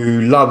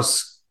who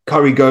loves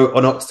curry goat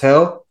on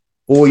oxtail,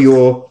 or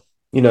you're,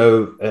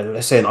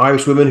 let's say an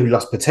Irish woman who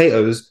loves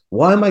potatoes.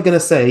 Why am I going to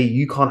say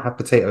you can't have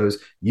potatoes,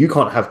 you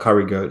can't have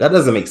curry goat? That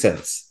doesn't make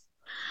sense.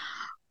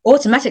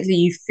 Automatically,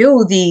 you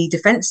feel the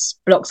defense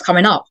blocks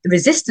coming up. The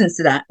resistance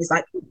to that is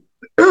like,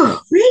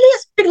 oh, really?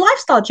 It's a big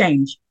lifestyle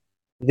change.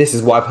 This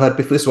is what I've heard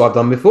before. This is what I've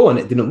done before, and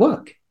it didn't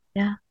work.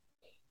 Yeah.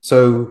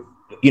 So,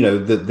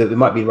 it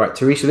might be right.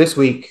 Tarisha, this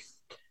week,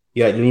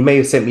 you may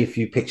have sent me a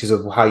few pictures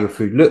of how your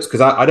food looks,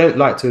 because I don't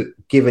like to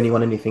give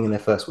anyone anything in their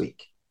first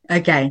week.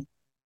 Okay.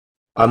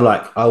 I'm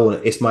like,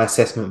 it's my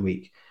assessment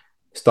week.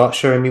 Start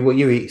showing me what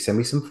you eat. Send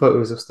me some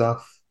photos of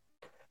stuff.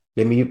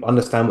 Let me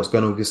understand what's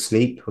going on with your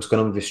sleep, what's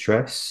going on with your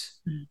stress.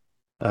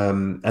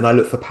 And I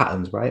look for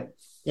patterns, right?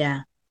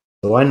 Yeah.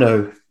 So I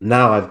know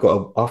now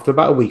after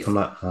about a week, I'm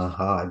like,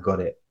 I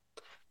got it.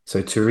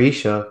 So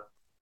Tarisha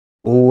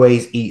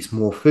always eats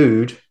more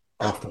food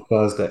after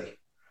Thursday.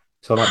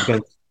 So I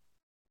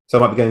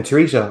might be going,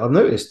 Tarisha, I've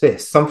noticed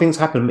this. Something's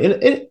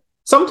happened.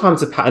 Sometimes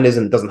the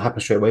pattern doesn't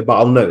happen straight away, but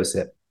I'll notice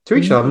it.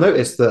 Tarisha, I've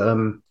noticed that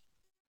on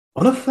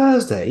a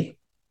Thursday,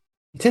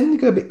 you tend to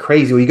go a bit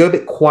crazy, or you go a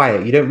bit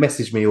quiet. You don't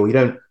message me, or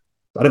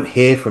I don't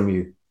hear from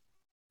you.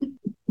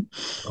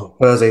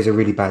 Thursday's a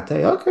really bad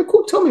day. Okay,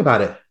 cool. Tell me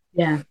about it.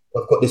 Yeah.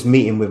 I've got this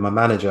meeting with my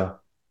manager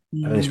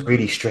and it's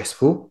really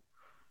stressful.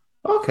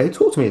 Okay,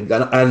 talk to me.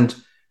 And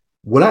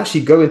we'll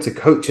actually go into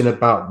coaching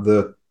about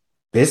the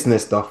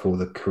business stuff or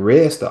the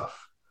career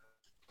stuff.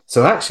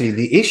 So actually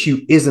the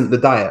issue isn't the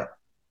diet.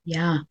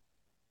 Yeah.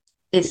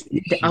 It's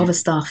the other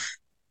stuff.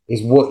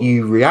 Is what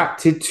you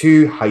reacted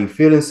to, how you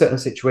feel in certain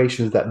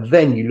situations, that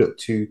then you look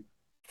to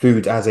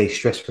food as a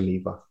stress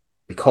reliever,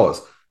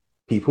 because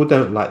people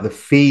don't like the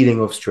feeling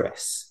of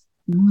stress.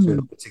 So in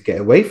order to get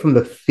away from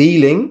the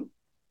feeling,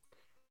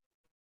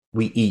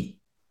 we eat.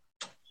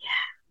 Yeah.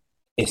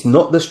 It's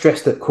not the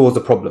stress that caused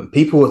the problem.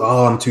 People,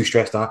 I'm too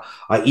stressed. I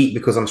eat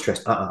because I'm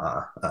stressed.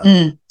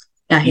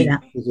 I hear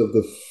that. Because of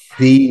the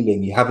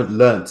feeling. You haven't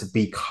learned to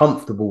be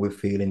comfortable with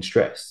feeling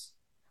stress.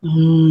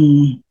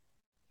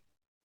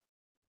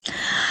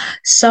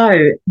 So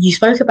you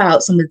spoke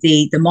about some of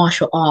the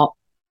martial art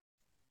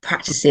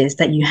practices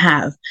that you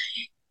have.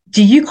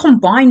 Do you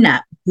combine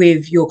that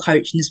with your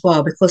coaching as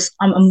well? Because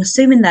I'm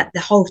assuming that the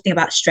whole thing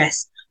about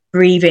stress,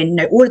 breathing,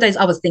 all of those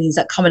other things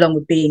that come along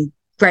with being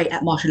great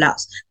at martial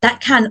arts,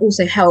 that can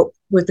also help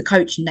with the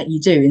coaching that you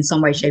do in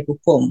some way, shape or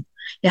form.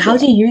 Yeah, how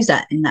do you use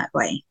that in that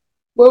way?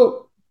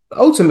 Well,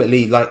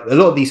 ultimately, like a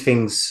lot of these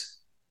things,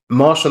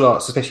 martial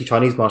arts, especially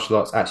Chinese martial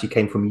arts, actually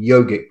came from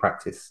yogic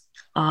practice.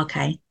 Oh,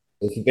 okay.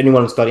 If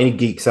anyone study, any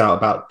geeks out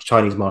about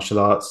Chinese martial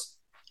arts,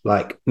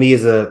 like me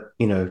as a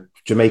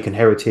Jamaican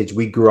heritage,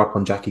 we grew up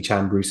on Jackie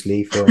Chan, Bruce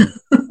Lee film.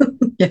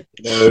 Yeah.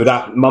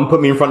 That mum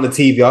put me in front of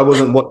the TV. I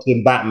wasn't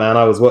watching Batman.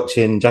 I was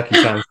watching Jackie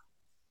Chan.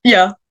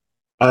 Yeah.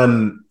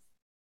 And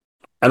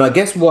I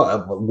guess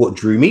what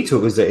drew me to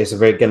it was that it's a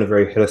very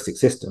holistic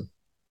system,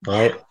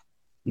 right?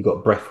 You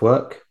got breath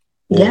work,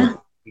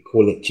 or we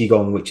call it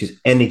qigong, which is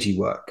energy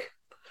work.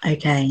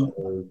 Okay.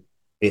 So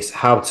it's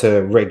how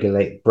to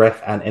regulate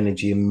breath and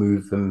energy and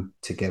move them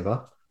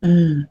together.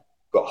 You've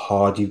got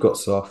hard, you've got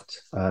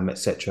soft,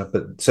 etc.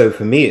 But so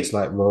for me, it's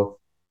like, well,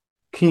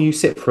 can you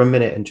sit for a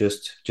minute and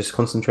just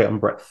concentrate on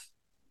breath?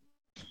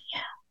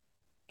 Yeah.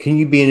 Can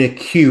you be in a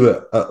queue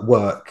at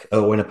work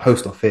or in a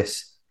post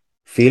office,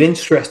 feeling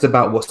stressed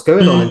about what's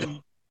going on? And,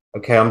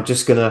 okay, I'm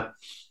just gonna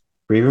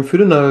breathe in through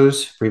the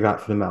nose, breathe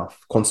out through the mouth.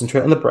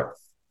 Concentrate on the breath.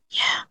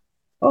 Yeah.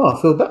 Oh,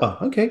 I feel better.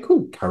 Okay,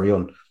 cool. Carry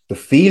on. The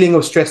feeling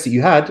of stress that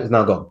you had is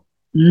now gone.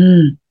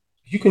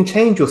 You can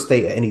change your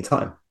state at any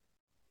time.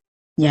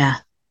 Yeah.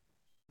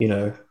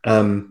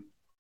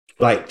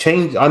 Like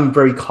change. I'm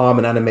very calm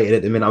and animated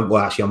at the minute.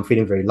 I'm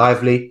feeling very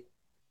lively,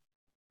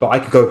 but I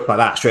could go like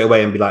that straight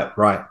away and be like,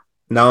 right,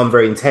 now I'm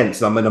very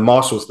intense and I'm in a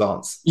martial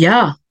stance.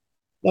 Yeah.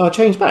 Now I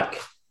change back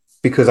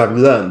because I've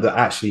learned that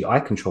actually I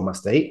control my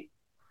state.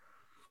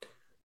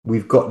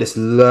 We've got this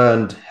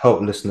learned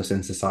helplessness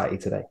in society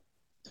today.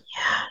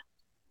 Yeah.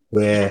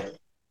 Where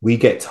we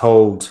get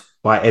told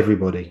by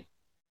everybody,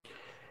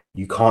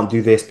 you can't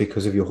do this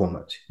because of your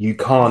hormones. You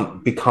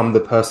can't become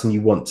the person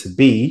you want to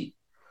be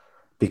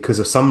because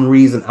of some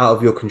reason out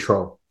of your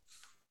control.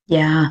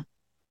 Yeah.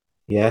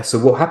 Yeah. So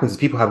what happens is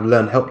people have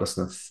learned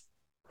helplessness.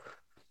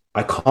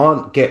 I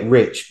can't get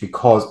rich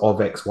because of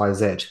X, Y,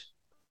 Z.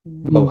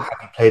 Well, have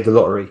you played the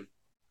lottery?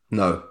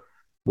 No.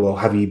 Well,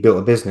 have you built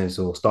a business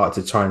or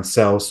started to try and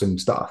sell some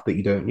stuff that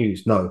you don't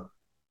use? No.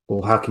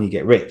 Well, how can you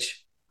get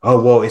rich?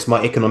 Oh, well, it's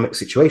my economic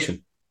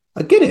situation.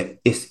 I get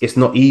it. It's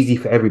not easy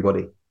for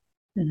everybody.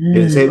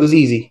 Didn't say it was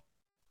easy.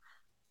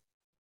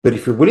 But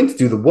if you're willing to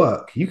do the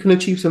work, you can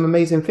achieve some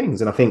amazing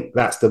things. And I think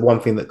that's the one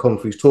thing that Kung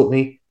Fu's taught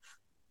me,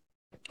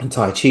 and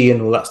Tai Chi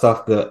and all that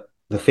stuff, that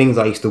the things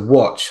I used to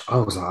watch, I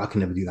was like, I can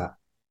never do that.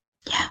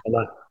 Yeah.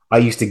 And I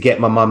used to get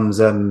my mum's,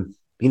 every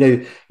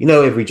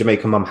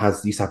Jamaican mum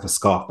used to have a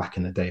scarf back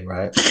in the day,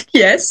 right?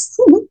 Yes.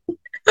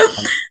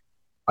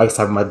 I used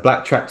to have my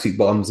black tracksuit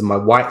bottoms and my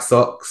white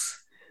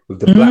socks with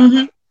the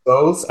black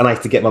soles. And I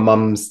used to get my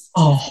mum's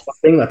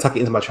thing. I tuck it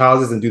into my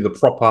trousers and do the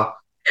proper,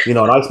 and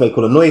I used to make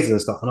all the noises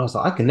and stuff. And I was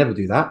like, I can never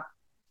do that.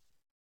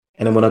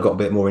 And then when I got a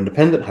bit more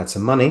independent, had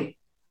some money,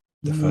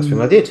 the first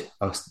thing I did,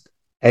 I was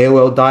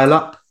AOL dial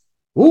up.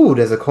 Oh,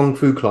 there's a Kung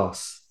Fu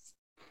class.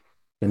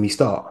 Let me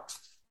start.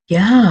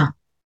 Yeah.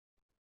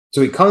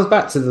 So it comes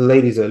back to the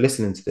ladies that are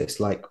listening to this.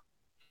 Like,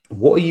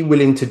 what are you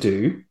willing to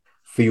do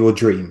for your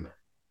dream?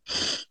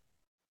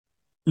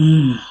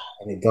 And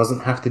it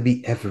doesn't have to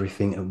be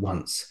everything at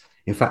once.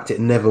 In fact, it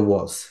never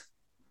was.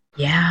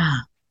 Yeah.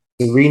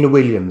 Serena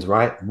Williams,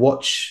 right?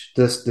 Watch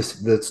the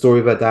story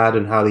of her dad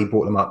and how he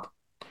brought them up.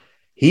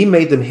 He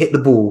made them hit the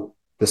ball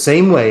the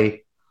same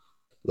way,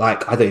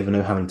 like I don't even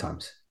know how many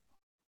times.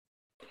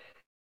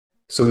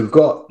 So we've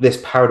got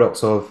this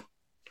paradox of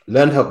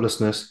learned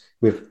helplessness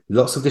with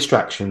lots of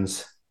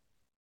distractions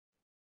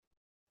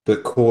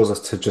that cause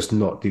us to just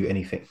not do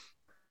anything.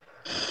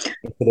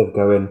 Instead of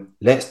going,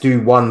 let's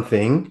do one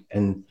thing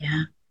and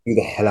do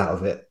the hell out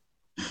of it.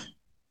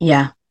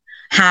 Yeah.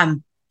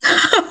 Ham.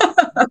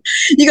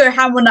 You go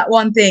ham on that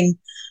one thing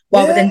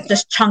rather than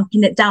just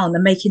chunking it down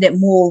and making it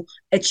more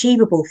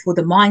achievable for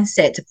the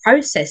mindset to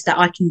process that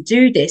I can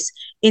do this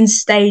in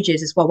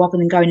stages as well, rather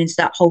than going into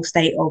that whole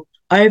state of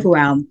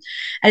overwhelm.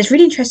 And it's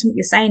really interesting what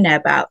you're saying there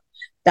about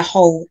the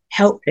whole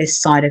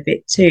helpless side of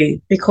it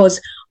too,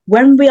 because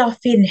when we are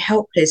feeling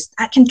helpless,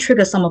 that can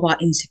trigger some of our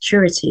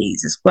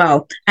insecurities as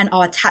well, and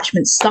our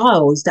attachment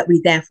styles that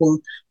we therefore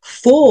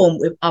form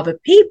with other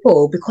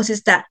people, because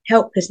it's that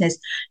helplessness,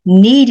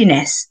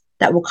 neediness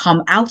that will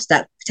come out of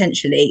that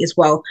potentially as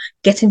well,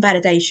 getting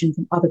validation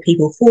from other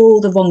people for all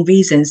the wrong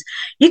reasons.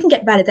 You can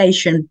get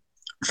validation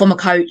from a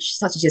coach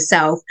such as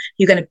yourself,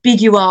 who's going to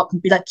big you up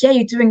and be like, yeah,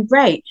 you're doing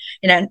great.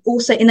 And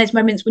also in those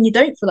moments when you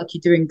don't feel like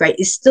you're doing great,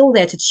 it's still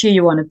there to cheer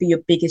you on and be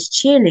your biggest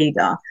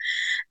cheerleader.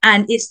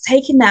 And it's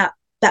taking that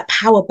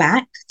power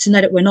back to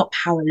know that we're not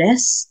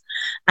powerless,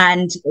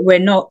 and we're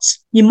not,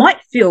 you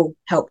might feel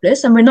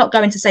helpless, and we're not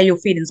going to say your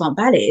feelings aren't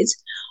valid,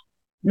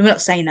 we're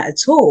not saying that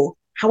at all.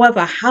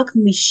 However, how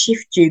can we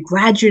shift you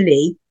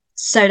gradually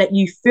so that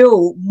you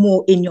feel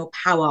more in your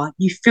power?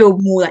 You feel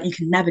more that you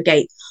can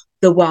navigate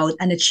the world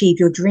and achieve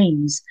your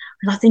dreams.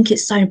 And I think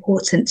it's so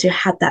important to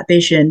have that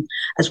vision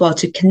as well,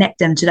 to connect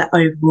them to that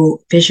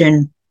overall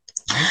vision.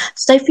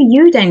 So for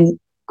you then,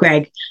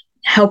 Greg,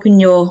 helping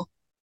your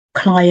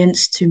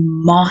clients to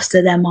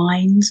master their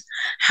minds,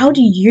 how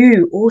do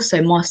you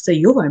also master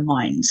your own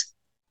minds?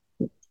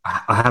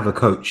 I have a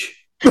coach.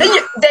 There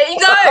you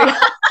go.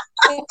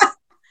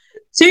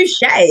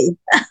 Touche.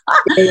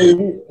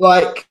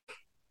 Like,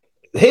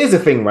 here's the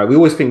thing, right? We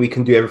always think we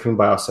can do everything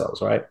by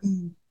ourselves, right?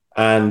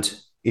 And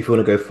if you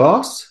want to go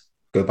fast,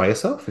 go by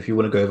yourself. If you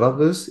want to go with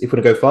others, if you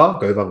want to go far,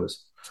 go with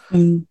others.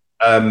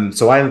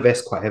 So I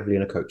invest quite heavily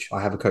in a coach.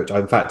 I have a coach.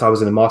 In fact, I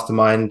was in a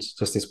mastermind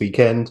just this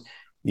weekend.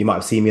 You might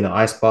have seen me in an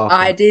ice bath.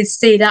 I did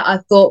see that. I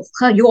thought,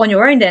 you're on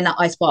your own there in that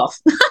ice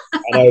bath.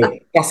 I know,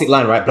 classic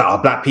line, right?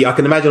 Black people. I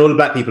can imagine all the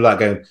black people like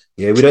going,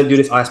 yeah, we don't do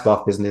this ice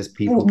bath business,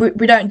 people.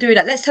 We don't do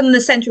that. Let's turn the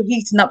central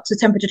heating up to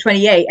temperature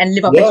 28 and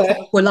live our best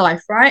for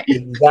life, right?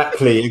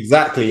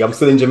 Exactly. I'm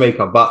still in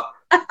Jamaica. But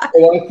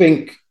I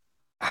think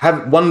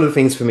one of the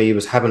things for me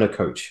was having a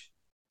coach.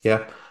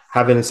 Yeah.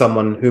 Having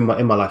someone in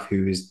my life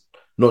who is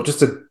not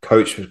just a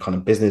coach for kind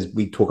of business.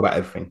 We talk about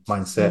everything,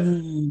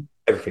 mindset,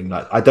 everything.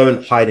 Like, I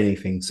don't hide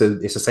anything. So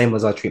it's the same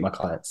as I treat my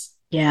clients.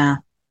 Yeah.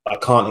 I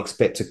can't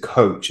expect to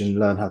coach and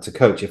learn how to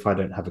coach if I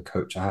don't have a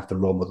coach. I have to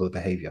role model the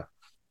behavior.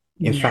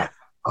 In fact,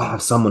 I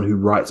have someone who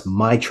writes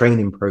my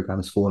training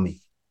programs for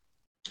me.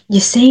 You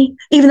see,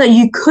 even though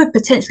you could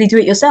potentially do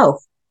it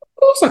yourself. Of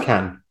course I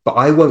can, but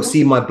I won't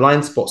see my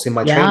blind spots in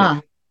my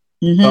training.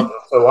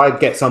 So I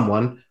get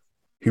someone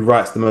who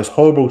writes the most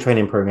horrible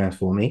training programs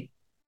for me,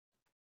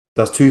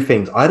 does two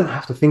things. I don't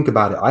have to think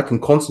about it. I can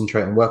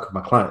concentrate and work with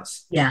my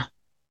clients. Yeah.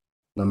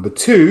 Number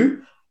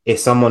two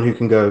is someone who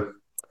can go,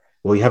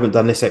 well, you haven't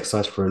done this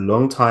exercise for a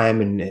long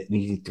time and you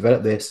need to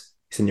develop this.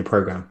 It's in your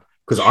program.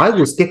 Because I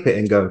will skip it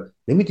and go,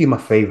 let me do my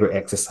favorite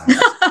exercise.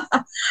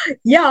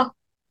 Yeah.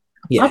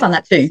 I've done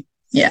that too.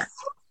 Yeah.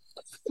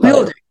 We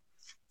all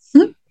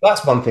do.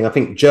 That's one thing. I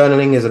think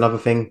journaling is another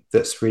thing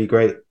that's really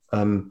great.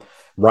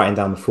 Writing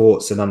down the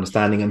thoughts and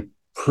understanding and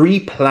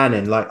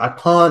pre-planning. Like,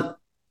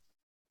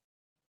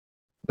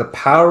 the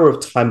power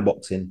of time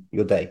boxing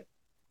your day.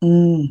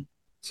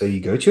 So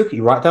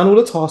you write down all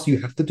the tasks you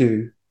have to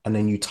do, and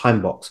then you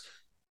time box.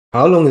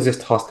 How long is this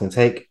task going to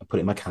take? I put it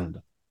in my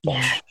calendar.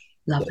 Yeah,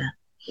 love that.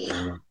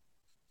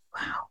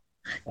 Wow.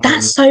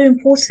 That's so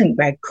important,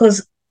 Greg,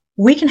 because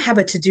we can have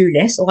a to-do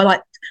list, or I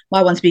like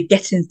my one to be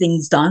getting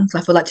things done. So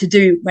I feel like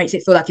to-do makes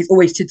it feel like it's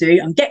always to-do.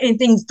 I'm getting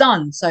things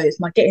done. So it's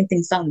my getting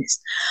things done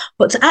list.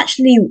 But to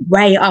actually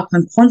weigh up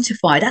and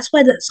quantify, that's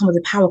where some of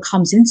the power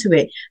comes into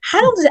it.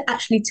 How long does it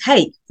actually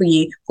take for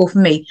you, or for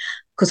me,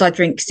 because I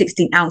drink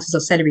 16 ounces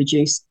of celery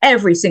juice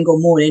every single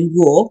morning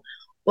raw?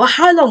 Well,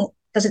 how long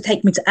does it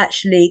take me to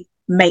actually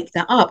make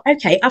that up?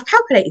 Okay, I've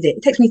calculated it.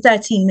 It takes me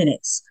 13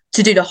 minutes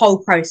to do the whole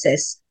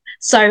process.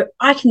 So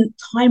I can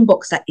time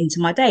box that into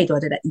my day. Do I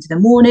do that into the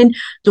morning?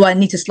 Do I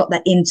need to slot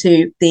that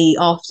into the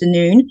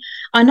afternoon?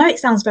 I know it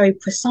sounds very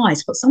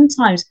precise, but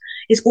sometimes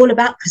it's all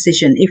about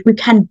precision. If we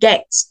can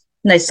get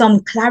some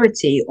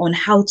clarity on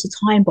how to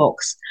time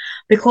box,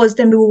 because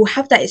then we will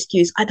have that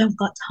excuse, I don't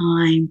got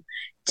time.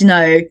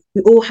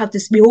 We all have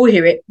this, we all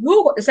hear it. We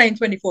all got the same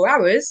 24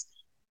 hours.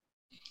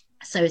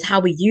 So it's how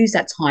we use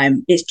that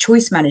time. It's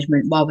choice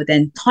management rather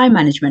than time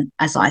management,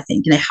 as I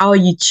think. How are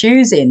you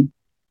choosing?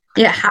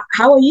 Yeah,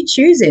 how are you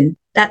choosing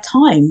that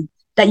time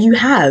that you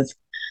have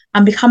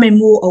and becoming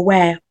more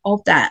aware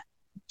of that?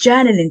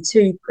 Journaling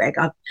too, Greg,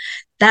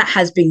 that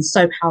has been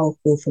so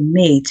powerful for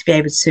me to be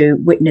able to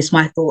witness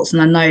my thoughts.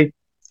 And I know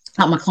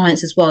like my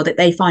clients as well, that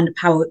they find the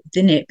power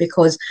within it,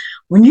 because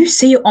when you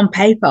see it on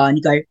paper and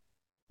you go,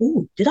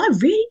 oh, did I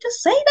really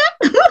just say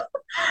that?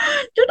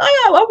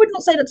 I would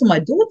not say that to my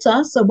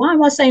daughter. So why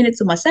am I saying it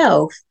to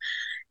myself?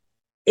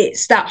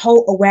 It's that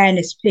whole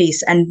awareness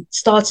piece and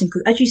starting,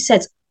 because as you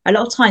said, a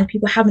lot of times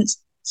people haven't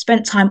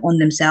spent time on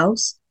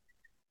themselves.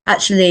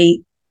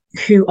 Actually,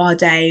 who are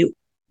they?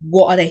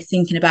 What are they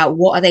thinking about?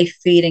 What are they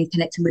feeling,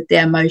 connecting with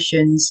their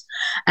emotions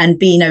and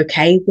being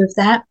okay with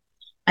that?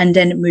 And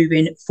then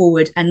moving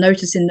forward and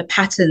noticing the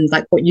patterns,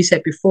 like what you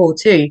said before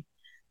too,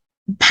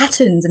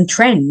 patterns and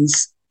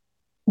trends.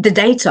 The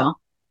data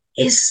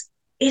is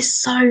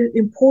so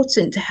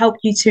important to help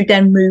you to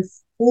then move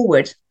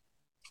forward.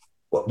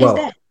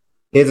 Well,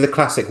 here's the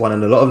classic one,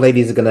 and a lot of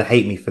ladies are going to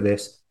hate me for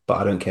this, but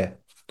I don't care.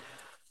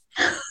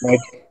 Like,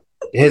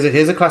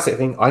 here's a classic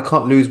thing. I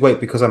can't lose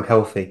weight because I'm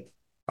healthy.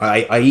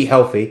 I eat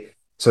healthy,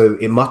 so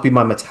it must be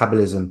my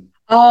metabolism.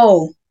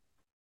 Oh,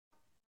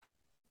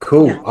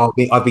 cool.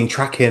 Yeah. I've been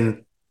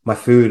tracking my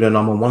food, and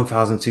I'm on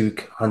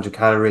 1,200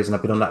 calories, and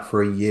I've been on that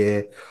for a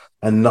year,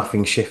 and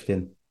nothing's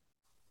shifting.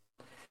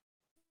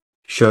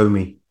 Show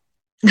me.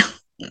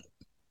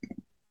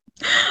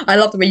 I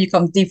love the way you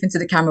come deep into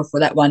the camera for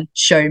that one.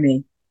 Show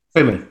me.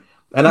 Show me.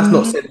 And that's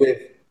not said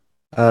with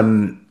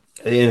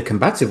in a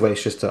combative way.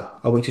 It's just I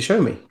want you to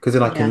show me, because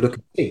then I can look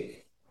and see.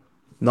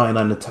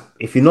 99.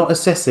 If you're not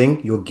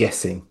assessing, you're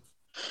guessing.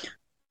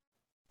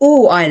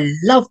 Oh, I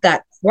love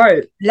that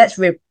quote. Let's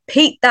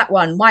repeat that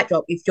one. Mic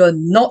drop. If you're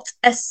not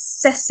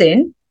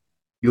assessing,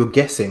 You're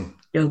guessing.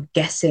 you're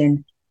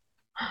guessing.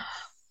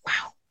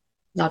 Wow.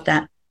 Love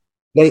that.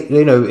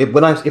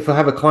 If I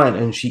have a client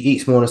and she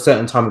eats more on a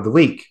certain time of the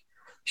week,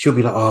 she'll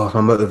be like, "Oh,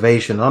 my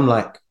motivation." I'm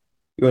like,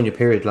 "You're on your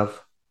period,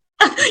 love."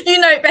 You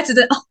know it better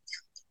than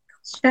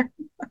yeah.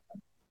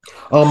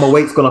 Oh, my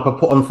weight's gone up. I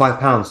put on 5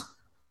 pounds.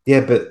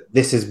 Yeah, but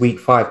this is week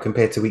 5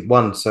 compared to week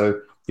 1,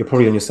 so you're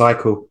probably on your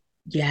cycle.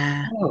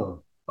 Yeah.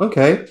 Oh,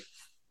 okay.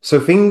 So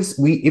if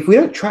we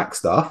don't track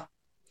stuff,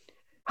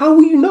 how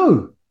will you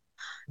know?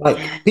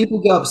 Like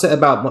people get upset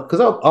about because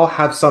I'll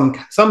have some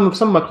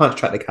of my clients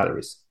track their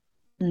calories.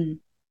 Mm.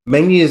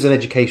 Mainly as an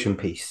education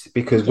piece,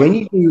 because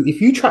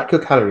if you track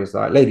your calories,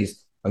 like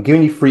ladies, I'm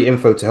giving you free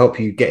info to help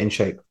you get in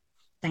shape.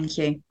 Thank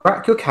you.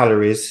 Track your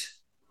calories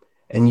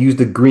and use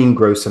the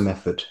greengrocer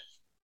method.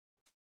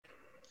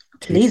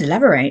 Please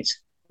elaborate.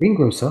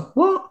 Greengrocer?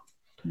 What?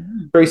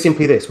 Very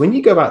simply this. When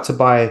you go out to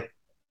buy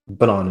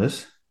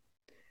bananas,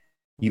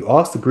 you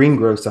ask the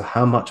greengrocer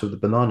how much of the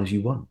bananas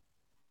you want.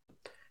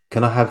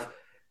 Can I have,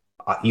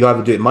 you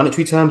either do it in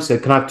monetary terms, so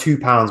can I have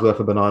 £2 worth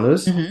of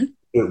bananas?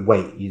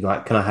 Wait,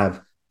 can I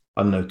have,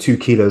 I don't know, 2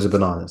 kilos of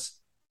bananas?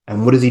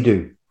 And what does he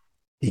do?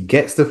 He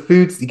gets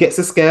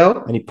the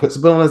scale and he puts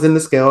the bananas in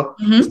the scale.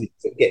 So he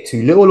doesn't get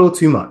too little or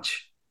too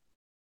much.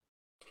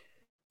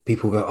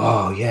 People go,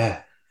 oh,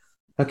 yeah.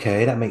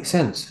 Okay, that makes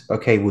sense.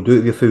 Okay, we'll do it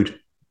with your food.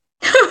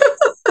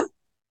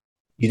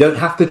 You don't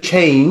have to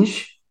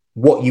change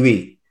what you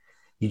eat.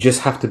 You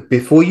just have to,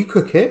 before you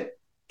cook it,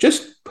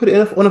 just put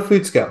it on a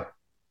food scale.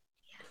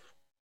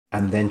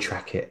 And then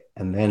track it.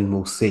 And then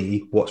we'll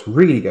see what's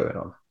really going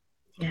on.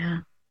 Yeah.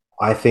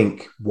 I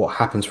think what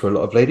happens for a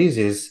lot of ladies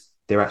is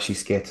they're actually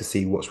scared to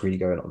see what's really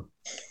going on.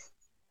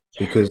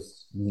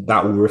 Because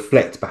that will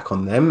reflect back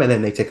on them. And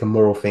then they take a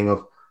moral thing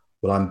of,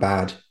 well, I'm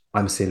bad.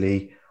 I'm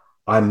silly.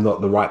 I'm not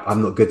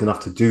good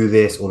enough to do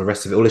this, or the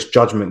rest of it. All this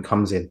judgment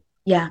comes in.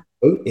 Yeah.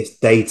 Oh, it's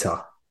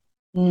data.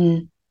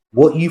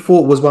 What you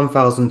thought was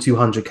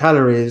 1,200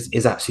 calories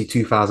is actually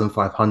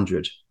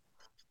 2,500.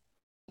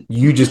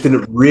 You just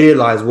didn't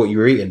realize what you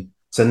were eating.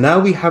 So now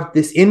we have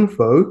this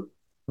info.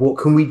 What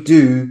can we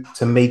do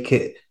to make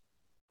it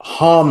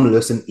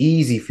harmless and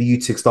easy for you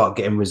to start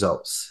getting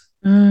results?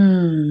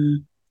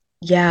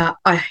 Yeah,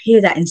 I hear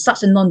that in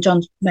such a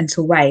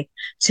non-judgmental way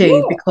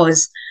too,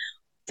 because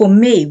for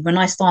me, when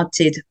I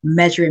started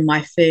measuring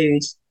my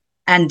food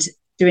and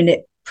doing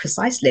it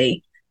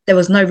precisely, there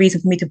was no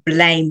reason for me to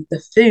blame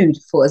the food,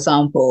 for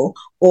example,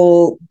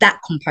 or that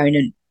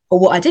component. But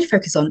what I did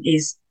focus on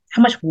is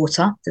how much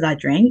water did I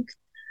drink?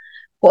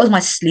 What was my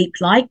sleep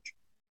like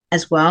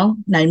as well?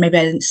 No, maybe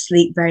I didn't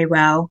sleep very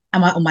well.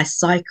 Am I on my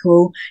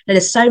cycle?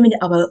 There's so many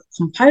other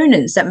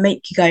components that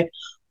make you go,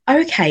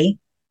 okay,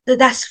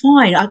 that's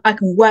fine. I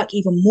can work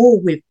even more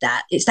with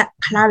that. It's that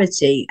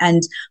clarity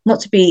and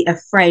not to be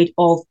afraid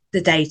of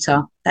the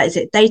data. That is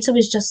it. Data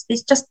is just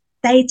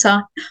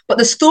data. But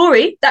the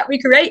story that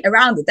we create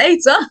around the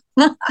data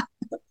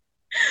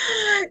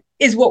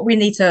is what we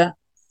need to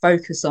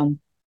focus on.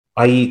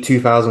 I eat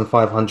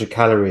 2,500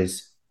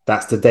 calories.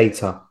 That's the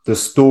data. The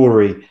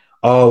story.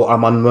 Oh,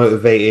 I'm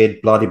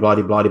unmotivated, blah, blah,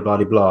 blah, blah,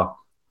 blah, blah.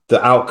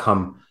 The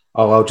outcome.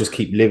 Oh, I'll just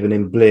keep living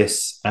in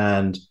bliss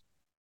and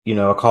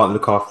I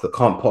can't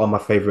put on my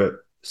favorite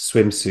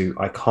swimsuit.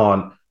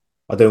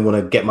 I don't want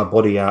to get my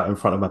body out in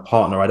front of my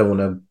partner. I don't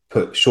want to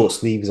put short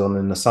sleeves on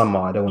in the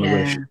summer. I don't want to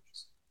wear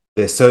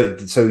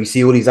shorts. So you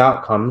see all these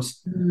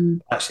outcomes.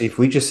 Actually, if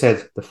we just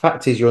said, the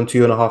fact is you're on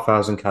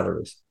 2,500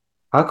 calories,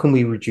 how can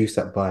we reduce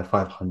that by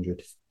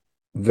 500?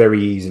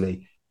 Very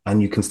easily. And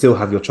you can still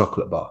have your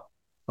chocolate bar.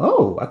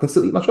 Oh, I can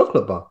still eat my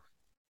chocolate bar.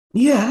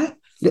 Yeah.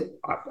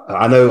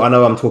 I know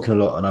I'm talking a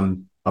lot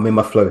and I'm in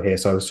my flow here.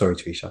 So sorry,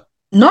 Trisha.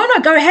 No,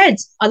 go ahead.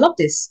 I love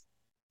this.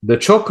 The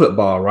chocolate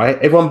bar, right?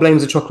 Everyone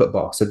blames the chocolate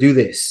bar. So do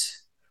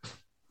this.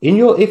 If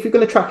you're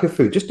going to track your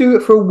food, just do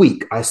it for a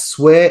week. I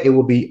swear it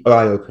will be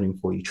eye-opening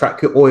for you.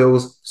 Track your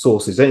oils,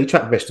 sauces. Don't you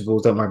track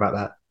vegetables. Don't worry about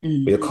that.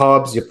 But your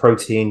carbs, your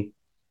protein,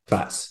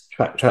 fats.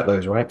 Track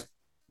those, right?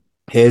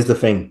 Here's the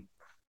thing.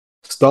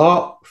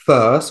 Start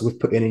first with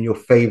putting in your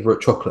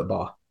favorite chocolate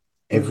bar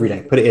every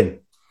day. Put it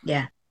in.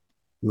 Yeah.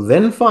 You'll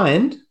then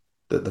find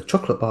that the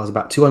chocolate bar is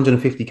about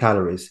 250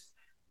 calories.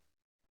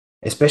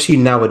 Especially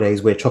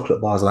nowadays, where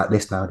chocolate bars are like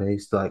this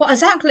nowadays. Well,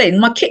 exactly.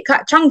 My Kit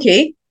Kat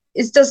Chunky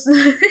is just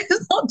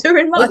it's not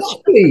doing much.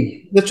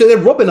 Exactly. They're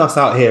robbing us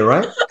out here,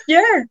 right?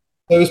 Yeah.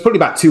 So it's probably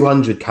about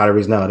 200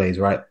 calories nowadays,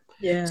 right?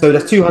 Yeah. So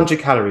that's 200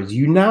 calories.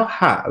 You now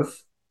have,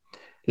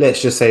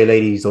 let's just say,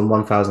 ladies on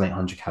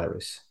 1,800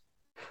 calories.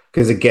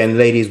 Because again,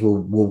 ladies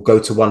will go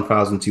to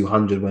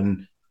 1,200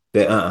 when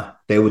that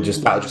would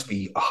just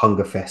be a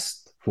hunger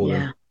fest for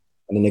them.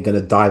 And then they're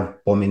going to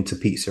dive bomb into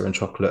pizza and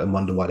chocolate and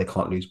wonder why they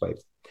can't lose weight.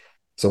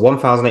 So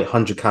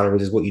 1,800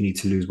 calories is what you need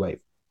to lose weight.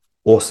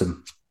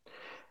 Awesome.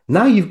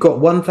 Now you've got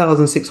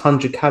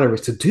 1,600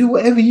 calories to do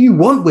whatever you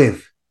want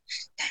with.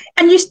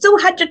 And you still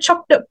had your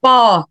chocolate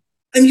bar.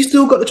 and you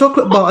still got the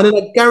chocolate bar. And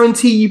then I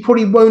guarantee you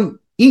probably won't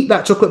eat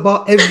that chocolate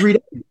bar every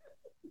day.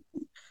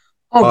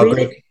 Oh,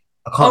 really? Greg,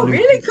 I can't believe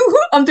really?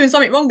 I'm doing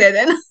something wrong there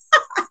then.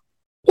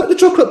 put the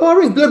chocolate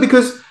bar in. No,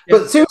 because,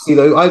 but seriously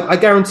though, I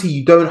guarantee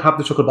you don't have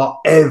the chocolate bar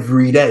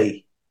every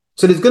day.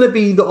 So there's going to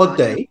be the odd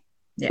day,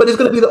 but there's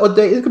going to be the odd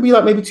day. It's going to be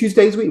like maybe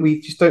Tuesdays a week.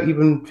 We just don't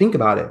even think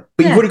about it.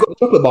 But you've already got the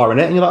chocolate bar in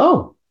it, and you're like,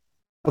 oh,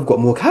 I've got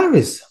more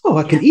calories. Oh,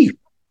 I can eat.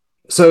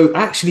 So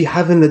actually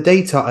having the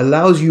data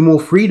allows you more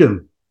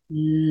freedom.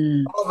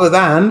 Other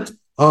than,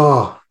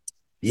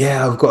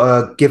 I've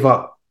got to give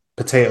up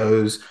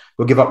potatoes,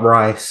 or give up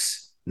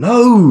rice.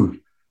 No,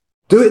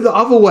 do it the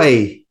other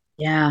way.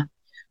 Yeah.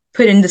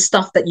 Put in the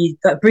stuff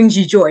that brings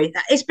you joy.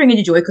 That is bringing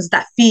you joy because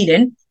that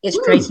feeling it's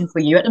creating for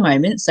you at the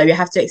moment. So you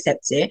have to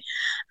accept it.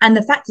 And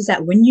the fact is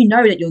that when you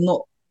know that you're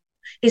not,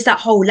 it's that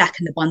whole lack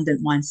and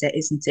abundant mindset,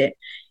 isn't it?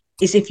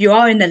 Is if you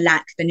are in the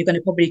lack, then you're going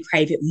to probably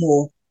crave it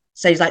more.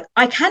 So it's like,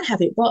 I can have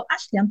it, but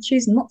actually I'm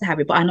choosing not to have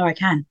it, but I know I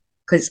can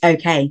because it's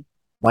okay.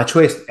 My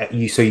choice.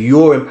 So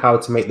you're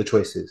empowered to make the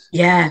choices.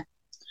 Yeah.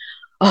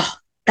 Oh,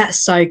 that's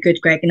so good,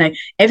 Greg.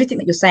 Everything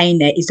that you're saying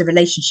there is the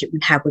relationship we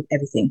have with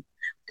everything.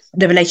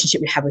 The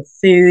relationship we have with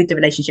food, the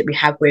relationship we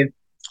have with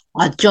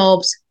our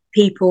jobs,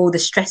 people, the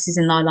stresses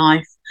in our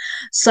life.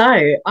 So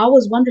I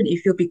was wondering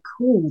if it'd be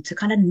cool to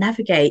kind of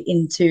navigate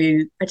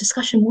into a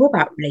discussion more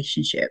about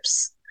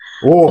relationships.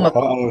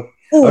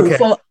 Okay.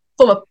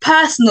 From a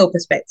personal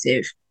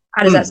perspective.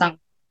 How does that sound?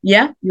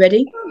 Yeah, you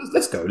ready?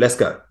 Let's go.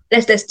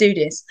 Let's do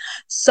this.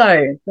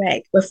 So,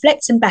 Greg,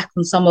 reflecting back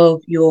on some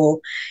of your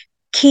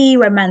key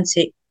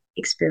romantic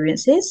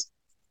experiences,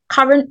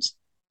 current,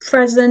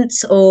 present,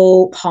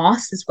 or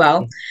past as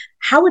well,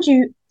 how would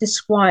you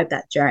describe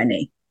that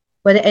journey?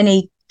 Were there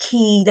any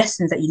key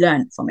lessons that you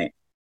learned from it?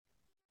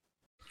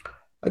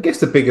 I guess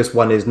the biggest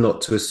one is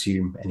not to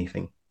assume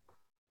anything.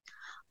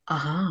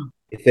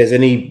 If there's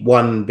any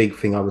one big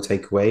thing I would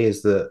take away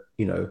is that,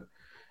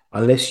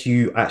 unless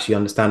you actually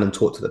understand and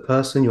talk to the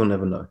person, you'll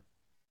never know.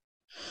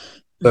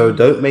 So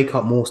don't make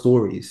up more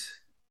stories.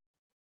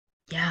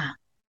 Yeah.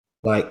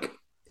 Like,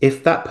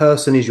 if that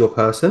person is your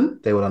person,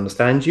 they will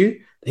understand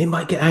you. They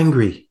might get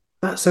angry.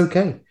 That's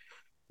okay.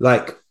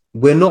 Like,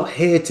 we're not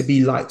here to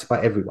be liked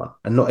by everyone,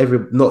 and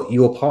not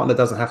your partner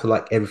doesn't have to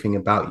like everything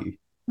about you,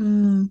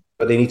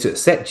 but they need to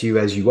accept you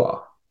as you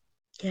are.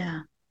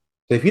 Yeah.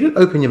 So if you don't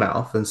open your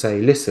mouth and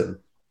say, listen,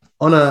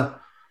 on a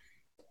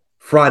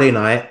Friday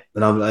night,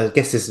 and I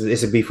guess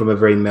this would be from a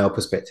very male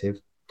perspective,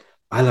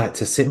 I like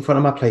to sit in front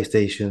of my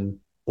PlayStation,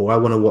 or I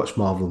want to watch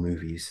Marvel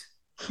movies.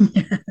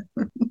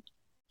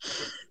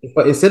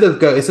 But instead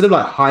of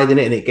like hiding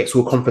it and it gets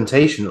all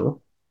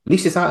confrontational, at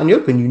least it's out in the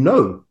open.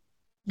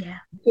 Yeah,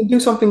 you can do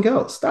something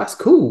else. That's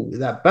cool.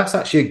 That's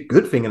actually a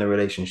good thing in a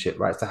relationship,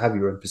 right? To have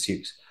your own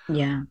pursuits.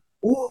 Yeah.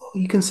 Or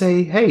you can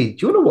say, hey,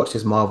 do you want to watch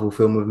this Marvel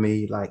film with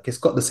me? Like, it's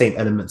got the same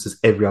elements as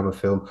every other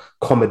film: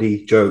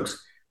 comedy,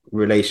 jokes,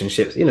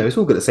 relationships. It's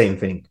all got the same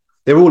thing.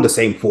 They're all the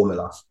same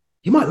formula.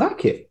 You might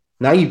like it.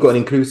 Now you've got an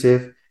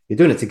inclusive. You're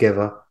doing it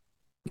together.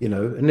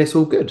 And it's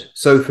all good.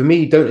 So for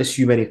me, don't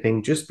assume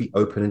anything. Just be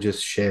open and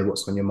just share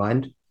what's on your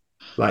mind.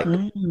 Like,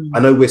 I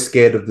know we're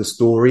scared of the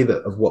story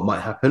of what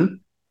might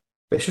happen,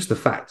 but it's just a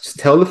fact. Just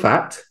tell the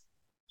fact.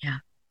 Yeah.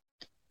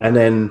 And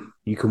then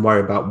you can worry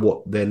about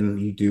what then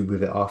you do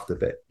with it after.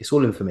 But it's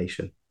all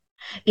information.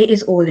 It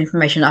is all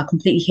information. I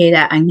completely hear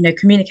that. And,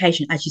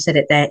 communication, as you said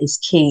it there, is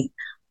key.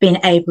 Being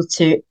able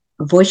to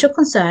voice your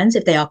concerns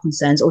if they are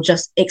concerns, or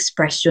just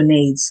express your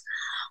needs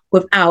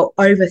without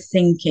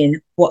overthinking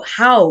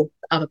how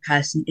the other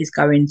person is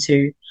going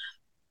to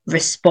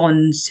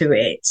respond to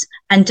it,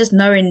 and just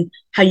knowing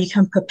how you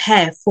can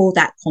prepare for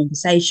that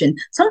conversation.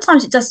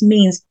 Sometimes it just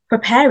means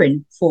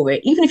preparing for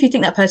it, even if you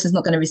think that person's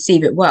not going to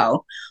receive it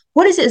well.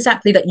 What is it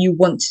exactly that you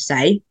want to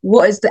say?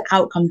 What is the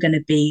outcome going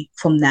to be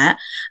from that?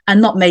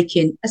 And not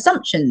making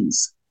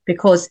assumptions,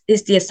 because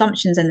it's the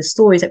assumptions and the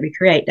stories that we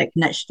create that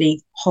can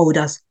actually hold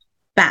us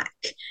back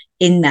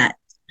in that.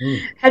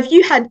 Have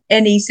you had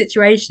any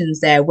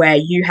situations there where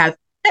you have,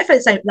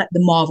 let's say like the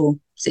Marvel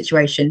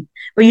situation,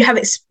 where you have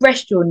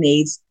expressed your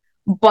needs,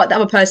 but the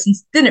other person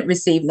didn't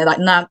receive, and they're like,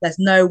 no, there's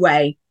no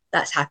way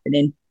that's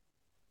happening?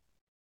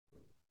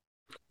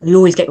 You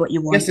always get what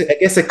you want. I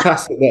guess a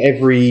classic that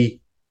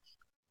every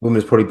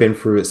woman's probably been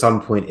through at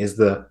some point is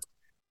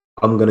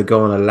I'm going to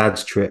go on a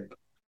lads trip.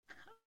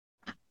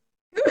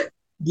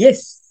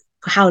 Yes.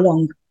 For how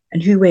long?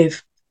 And who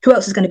with? Who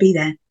else is going to be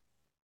there?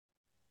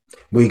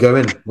 Where you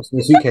going? What's in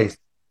your suitcase?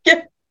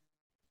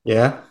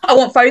 Yeah. I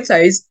want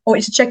photos. I want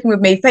you to check in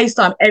with me,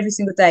 FaceTime every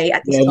single day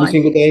at this time. Every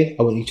single day.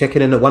 I want you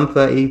checking in at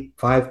 1:30,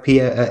 5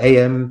 p.m.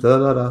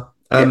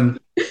 a.m.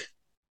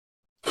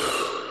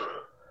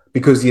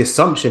 Because the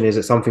assumption is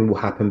that something will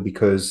happen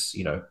because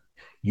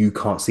you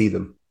can't see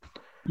them.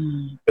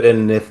 But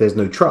then if there's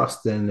no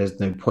trust, then there's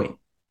no point.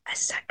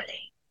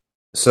 Exactly.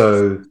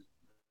 So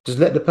just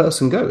let the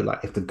person go.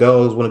 Like, if the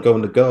girls want to go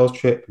on the girls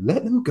trip,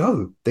 let them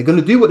go. They're going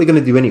to do what they're going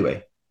to do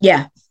anyway.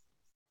 Yeah.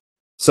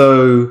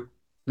 So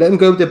let them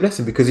go with their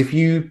blessing, because if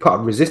you put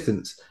up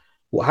resistance,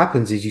 what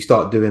happens is you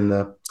start doing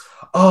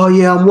Oh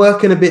yeah, I'm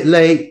working a bit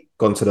late.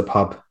 Gone to the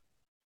pub.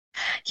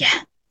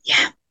 Yeah.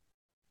 Yeah.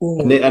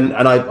 And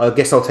I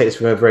guess I'll take this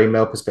from a very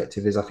male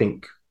perspective. Is I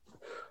think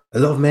a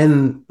lot of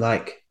men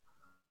like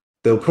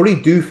they'll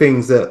probably do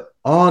things that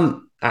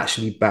aren't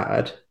actually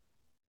bad,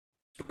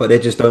 but they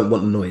just don't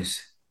want the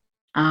noise.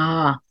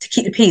 To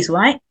keep the peace,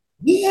 right?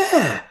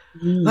 Yeah,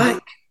 Mm.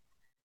 like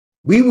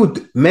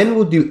men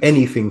will do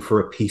anything for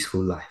a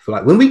peaceful life.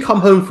 Like when we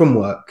come home from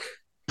work,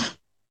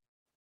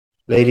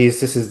 ladies,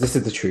 this is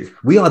the truth.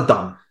 We are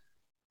done.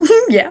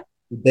 Yeah.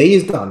 The day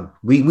is done.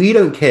 We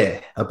don't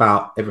care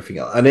about everything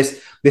else. And this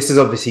is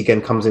obviously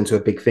again comes into a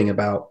big thing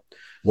about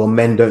well,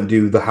 men don't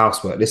do the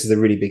housework. This is a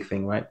really big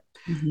thing, right?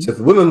 Mm-hmm. So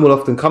the women will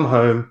often come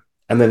home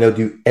and then they'll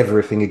do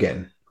everything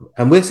again.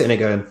 And we're sitting there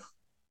going,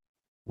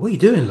 what are you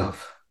doing,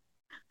 love?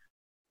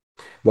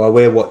 While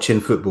we're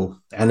watching football.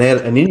 And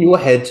in your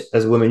head,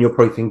 as a woman, you're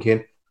probably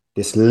thinking,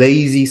 this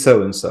lazy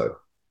so-and-so.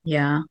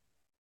 Yeah.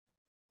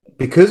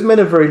 Because men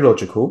are very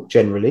logical,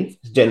 generally.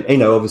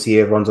 Obviously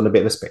everyone's on a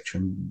bit of a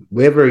spectrum.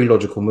 We're very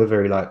logical and we're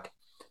very like,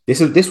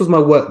 this was my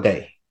work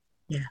day.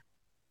 Yeah.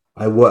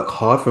 I work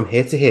hard from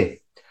here to here.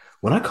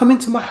 When I come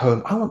into my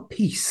home, I want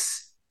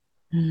peace.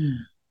 Mm.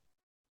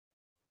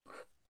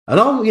 And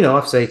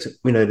I've said to,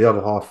 the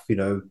other half,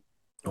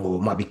 oh,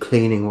 it might be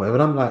cleaning or whatever.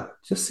 And I'm like,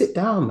 just sit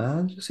down,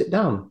 man. Just sit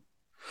down.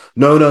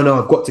 No,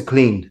 I've got to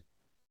clean.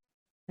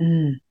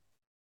 Mm.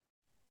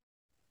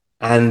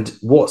 And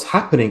what's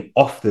happening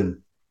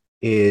often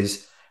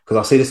is, because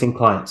I see this in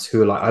clients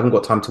who are like, I haven't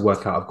got time to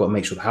work out. I've got to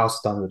make sure the house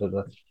is done. Blah, blah,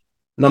 blah.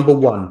 Number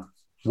one,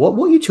 what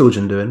are your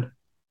children doing?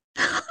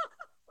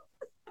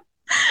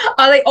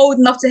 Are they old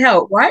enough to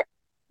help, right?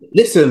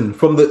 Listen,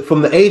 from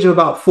the age of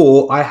about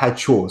 4, I had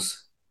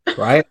chores,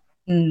 right?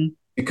 Mm.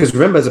 Because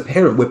remember, as a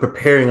parent, we're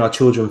preparing our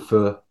children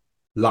for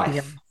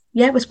life.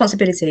 Yeah,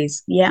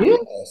 responsibilities. Yeah. Yeah.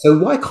 So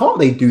why can't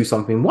they do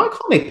something? Why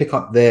can't they pick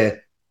up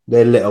their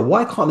litter?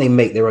 Why can't they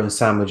make their own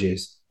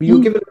sandwiches? But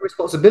you're giving them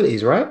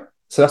responsibilities, right?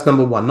 So that's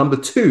number one. Number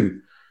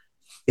two,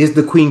 is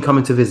the Queen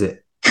coming to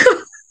visit?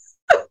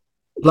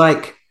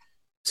 Like,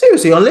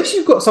 seriously, unless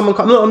you've got someone,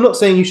 I'm not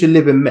saying you should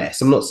live in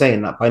mess. I'm not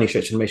saying that by any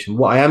stretch of the imagination.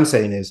 What I am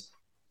saying is,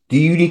 do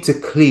you need to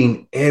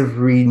clean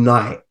every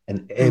night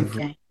and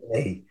every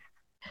day?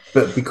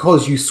 But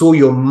because you saw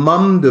your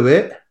mum do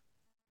it,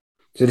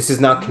 so this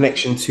is now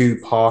connection to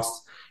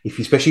past.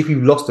 Especially if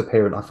you've lost a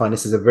parent, I find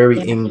this is a very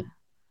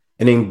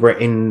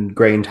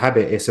ingrained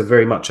habit. It's a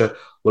very much I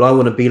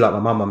want to be like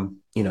my mum.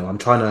 I'm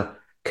trying to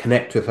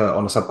connect with her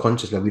on a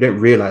subconscious level. You don't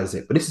realize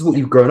it, but this is what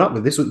you've grown up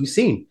with. This is what you've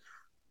seen.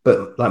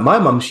 But like my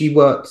mum, she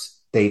worked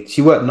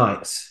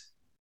nights.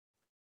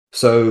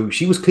 So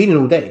she was cleaning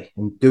all day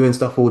and doing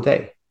stuff all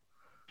day.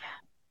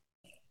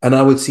 And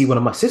I would see one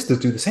of my sisters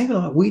do the same. And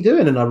I'm like, what are you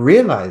doing? And I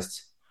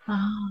realized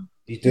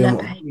you're doing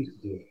what you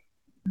used to do.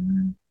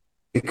 Mm-hmm.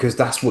 Because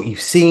that's what you've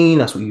seen,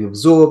 that's what you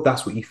absorb,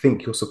 that's what you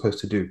think you're supposed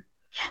to do.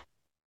 Yeah.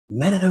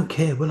 Men, I don't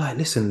care. We're like,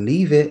 listen,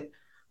 leave it.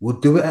 We'll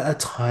do it at a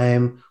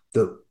time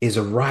that is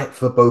right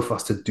for both of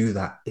us to do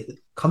that.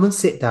 Come and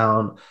sit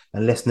down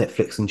and let's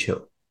Netflix and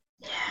chill.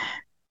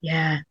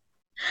 Yeah.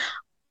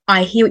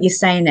 I hear what you're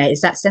saying there.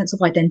 Is that sense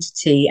of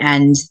identity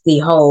and the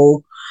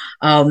whole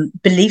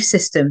belief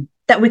system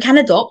that we can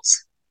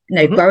adopt,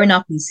 growing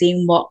up and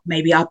seeing what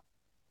maybe our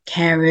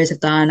carers have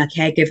done, our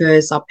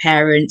caregivers, our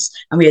parents,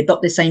 and we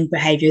adopt the same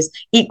behaviors.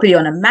 Equally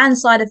on a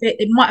man's side of it,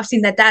 they might have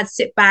seen their dad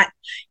sit back,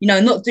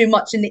 not do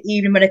much in the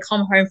evening when they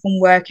come home from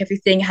work.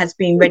 Everything has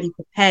been ready,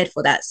 prepared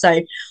for that.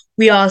 So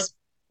we're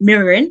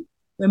mirroring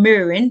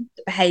the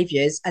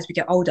behaviors as we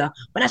get older.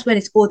 But that's where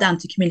it's all down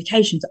to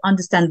communication, to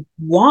understand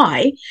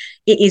why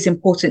it is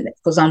important,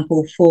 for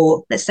example,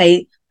 for, let's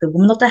say, the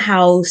woman of the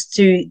house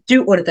to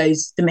do all of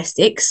those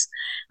domestics.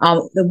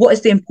 What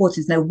is the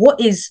importance now? What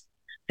is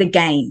the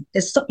gain?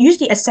 There's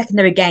usually a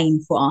secondary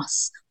gain for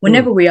us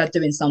whenever we are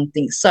doing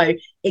something. So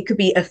it could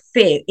be a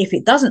fear. If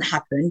it doesn't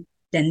happen,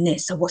 then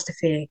this. So what's the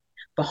fear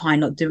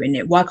behind not doing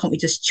it? Why can't we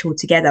just chill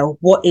together?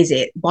 What is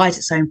it? Why is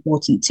it so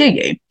important to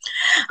you?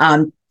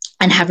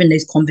 And having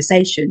those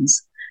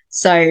conversations.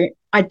 So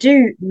I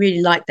do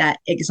really like that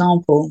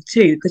example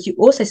too, because you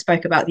also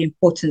spoke about the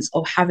importance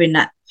of having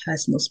that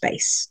personal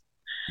space.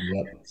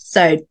 Yep.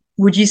 So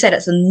would you say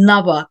that's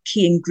another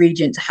key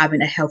ingredient to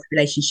having a healthy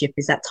relationship,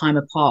 is that time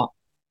apart?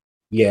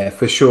 Yeah,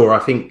 for sure. I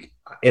think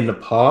in the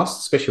past,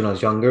 especially when I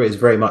was younger, it's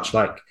very much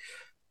like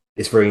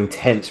this very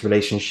intense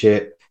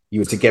relationship. You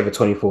were together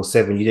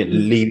 24/7. You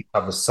didn't leave each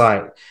other's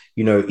sight.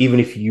 Even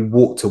if you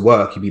walk to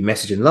work, you'd be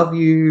messaging, love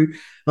you,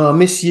 oh, I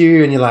miss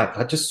you. And you're like,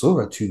 I just saw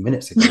her 2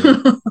 minutes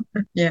ago.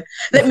 Yeah.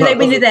 Let me know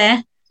when you're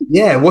there.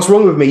 Yeah. What's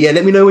wrong with me? Yeah.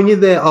 Let me know when you're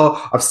there.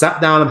 Oh, I've sat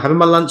down. I'm having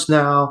my lunch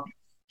now.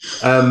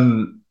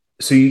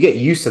 So you get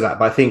used to that.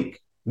 But I think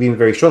being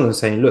very strong and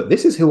saying, look,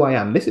 this is who I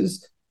am. This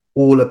is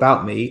all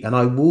about me. And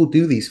I will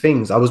do these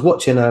things. I was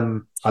watching,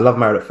 I love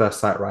Married at First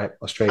Sight, right?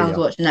 Australia. I was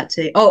watching that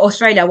too. Oh,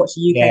 Australia. I watched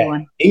the UK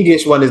one.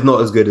 English one is not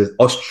as good as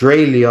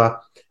Australia.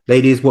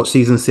 Ladies, watch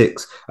season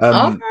 6.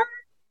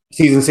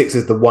 Season 6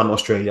 is the one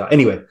Australia.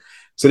 Anyway,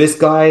 so this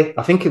guy,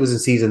 I think it was in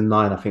season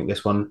 9, I think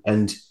this one.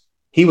 And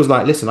he was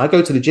like, listen, I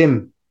go to the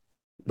gym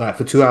like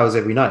for 2 hours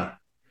every night.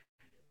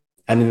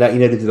 And then that,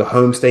 they did the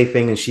homestay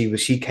thing, and she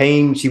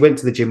went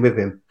to the gym with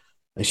him,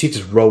 and she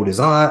just rolled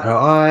her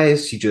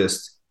eyes. She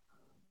just,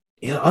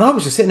 and I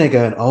was just sitting there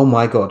going, oh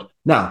my God.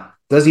 Now,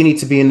 does he need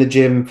to be in the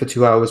gym for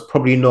 2 hours?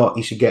 Probably not.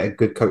 He should get a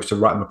good coach to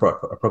write him a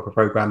proper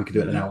program. He could do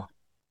it in an hour.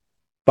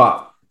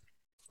 But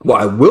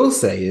what I will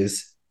say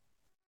is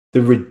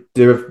the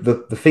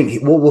thing, he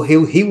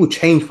will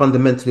change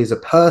fundamentally as a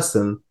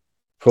person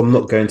from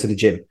not going to the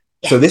gym.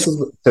 Yes.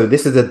 So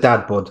this is a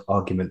dad bod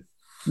argument.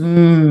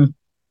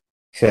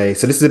 Okay,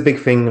 so this is a big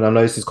thing, and I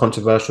know this is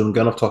controversial and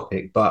going off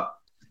topic, but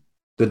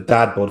the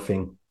dad bod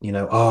thing,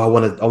 I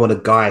want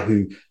a guy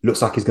who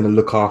looks like he's going to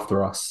look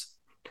after us.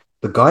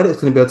 The guy that's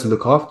going to be able to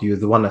look after you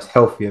is the one that's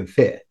healthy and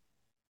fit.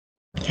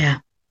 Yeah.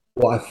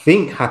 What I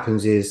think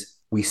happens is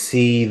we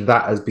see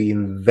that as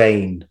being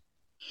vain.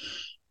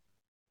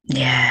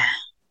 Yeah.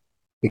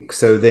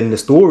 So then the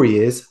story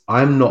is,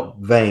 I'm not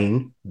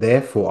vain,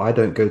 therefore I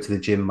don't go to the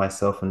gym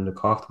myself and look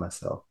after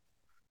myself.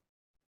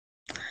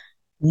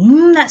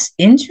 That's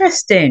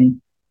interesting.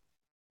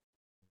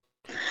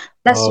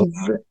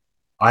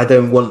 I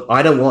don't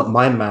want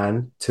my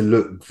man to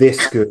look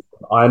this good.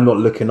 I'm not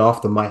looking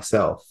after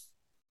myself.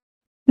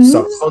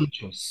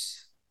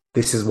 Subconscious.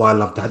 This is why I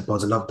love dad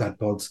bods. I love dad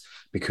bods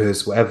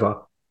because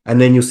whatever.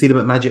 And then you'll see them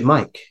at Magic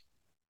Mike.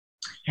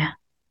 Yeah.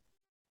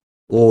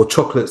 Or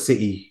Chocolate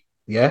City.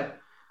 Yeah.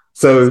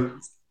 So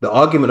the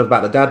argument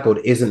about the dad bod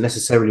isn't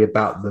necessarily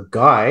about the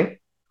guy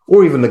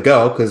or even the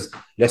girl, because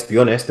let's be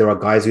honest, there are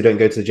guys who don't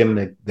go to the gym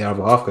and their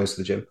other half goes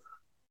to the gym.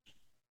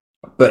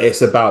 But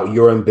it's about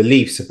your own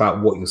beliefs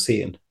about what you're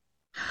seeing.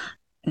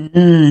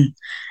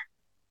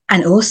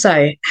 And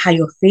also how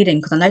you're feeling,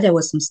 because I know there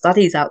were some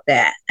studies out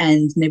there,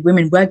 and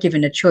women were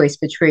given a choice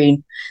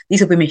between,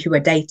 these are women who were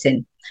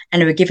dating,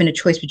 and they were given a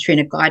choice between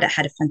a guy that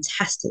had a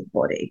fantastic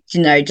body,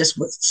 just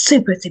was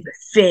super, super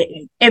fit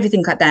and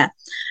everything like that,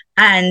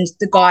 and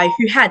the guy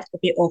who had a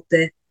bit of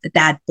the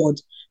dad bod,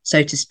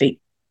 so to speak.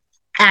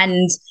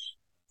 And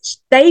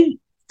they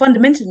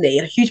fundamentally,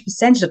 a huge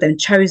percentage of them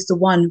chose the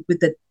one with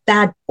the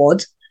dad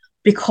bod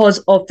because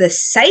of the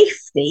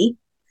safety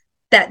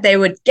that they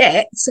would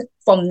get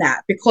from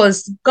that.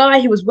 Because the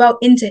guy who was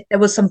there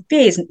was some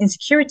fears and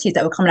insecurities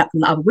that were coming up from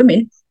the other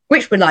women,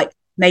 which were like,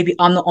 maybe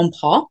I'm not on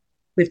par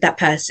with that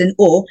person,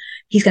 or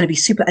he's going to be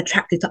super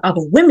attracted to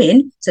other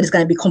women, so there's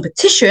going to be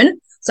competition.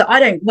 So I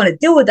don't want to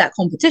deal with that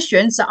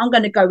competition. So I'm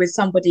going to go with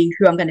somebody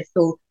who I'm going to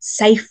feel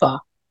safer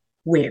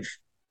with.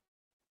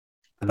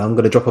 And I'm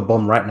going to drop a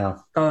bomb right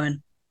now. Go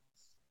on.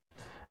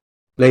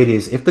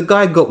 Ladies, if the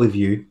guy got with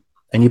you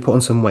and you put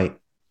on some weight,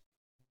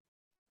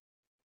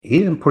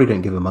 he probably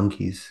don't give a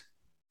monkeys.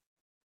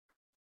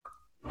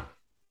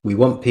 We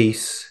want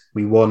peace.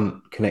 We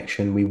want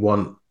connection. We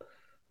want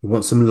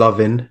some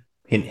loving.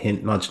 Hint,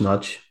 hint, nudge,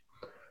 nudge.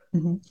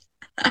 Mm-hmm.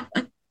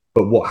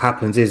 But what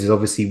happens is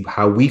obviously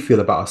how we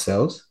feel about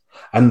ourselves.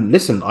 And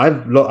listen,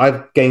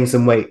 I've gained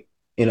some weight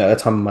at a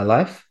time in my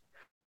life.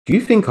 Do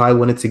you think I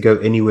wanted to go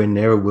anywhere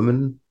near a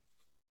woman?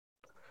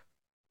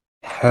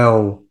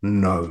 Hell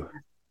no.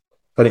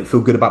 I didn't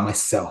feel good about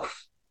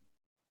myself.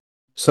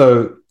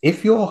 So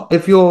if you're,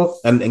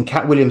 and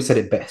Cat Williams said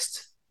it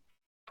best,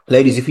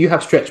 ladies, if you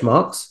have stretch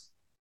marks,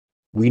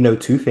 we know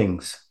two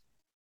things.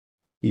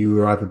 You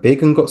were either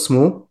big and got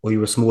small, or you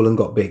were small and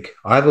got big.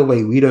 Either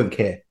way, we don't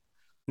care.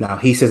 Now,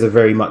 he says a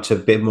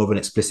bit more of an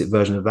explicit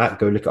version of that.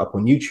 Go look it up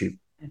on YouTube.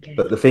 Okay.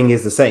 But the thing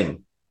is the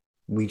same.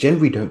 We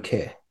generally don't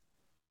care.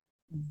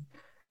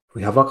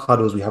 We have our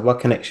cuddles, we have our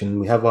connection,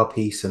 we have our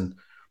peace, and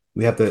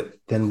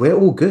then we're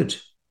all good.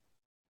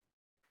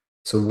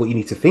 So what you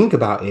need to think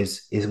about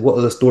is what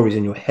are the stories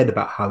in your head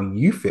about how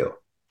you feel?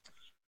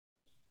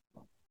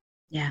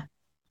 Yeah.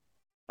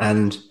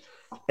 And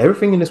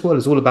everything in this world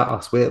is all about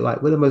us.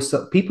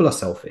 People are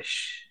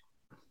selfish.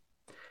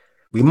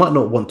 We might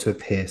not want to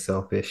appear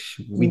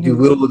selfish. We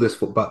do all this,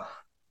 but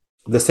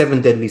the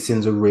 7 deadly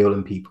sins are real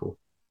in people.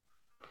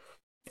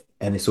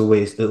 And it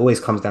always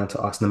comes down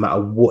to us, no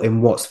matter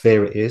what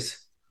sphere it is,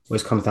 it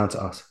always comes down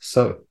to us.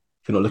 So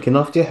if you're not looking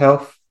after your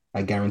health,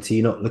 I guarantee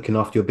you're not looking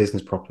after your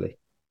business properly.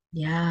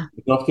 Yeah.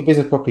 Looking after your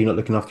business properly, you're not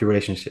looking after your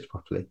relationships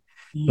properly.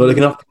 Not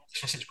looking after your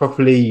relationships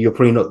properly, you're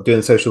probably not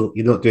doing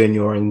you're not doing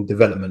your own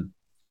development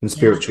and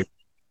spiritual.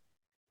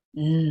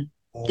 Yeah.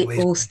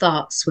 It all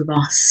starts with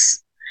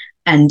us.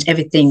 And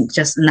everything,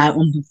 just now,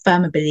 I'm a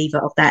firm believer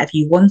of that. If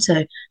you want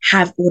to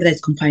have all of those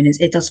components,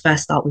 it does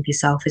first start with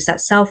yourself. It's that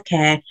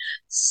self-care,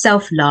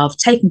 self-love,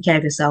 taking care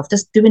of yourself,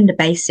 just doing the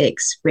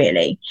basics,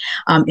 really,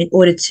 in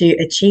order to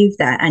achieve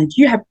that. And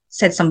you have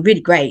said some really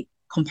great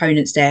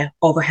components there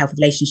of a healthy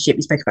relationship.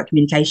 You spoke about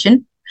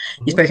communication.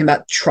 You've spoken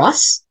about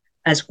trust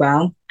as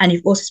well. And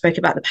you've also spoken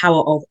about the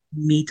power of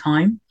me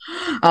time,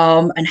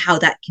 and how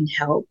that can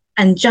help.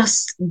 And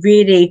just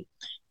really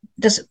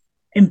just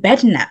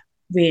embedding that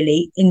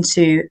really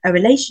into a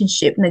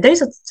relationship. Now,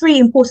 those are 3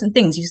 important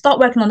things. You start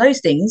working on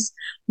those things,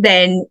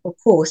 then of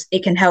course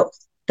it can help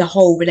the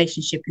whole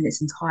relationship in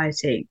its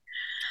entirety.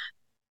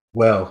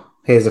 Well,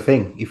 here's the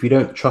thing. If you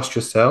don't trust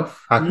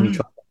yourself, how can you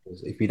trust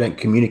others? If you don't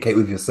communicate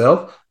with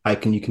yourself, how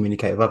can you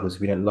communicate with others?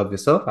 If you don't love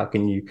yourself, how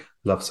can you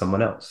love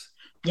someone else?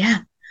 Yeah.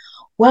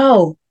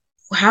 Well,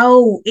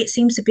 how it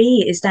seems to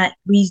be is that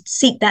we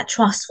seek that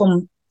trust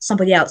from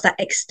somebody else, that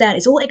external,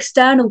 it's all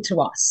external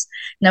to us.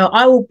 Now,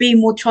 I will be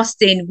more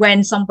trusting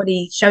when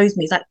somebody shows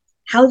me, it's like,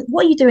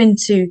 what are you doing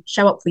to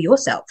show up for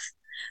yourself?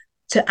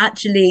 To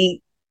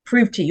actually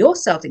prove to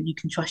yourself that you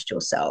can trust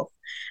yourself.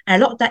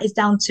 And a lot of that is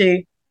down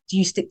to, do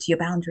you stick to your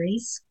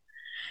boundaries,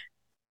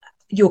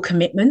 your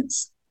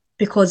commitments?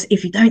 Because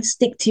if you don't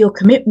stick to your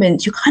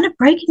commitments, you're kind of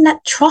breaking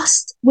that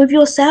trust with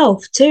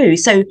yourself too.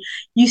 So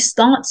you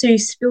start to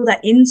spill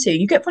that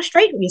you get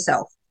frustrated with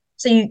yourself.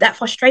 So that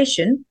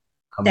frustration,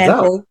 Comes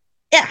therefore, out.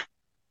 yeah,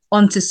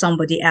 onto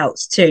somebody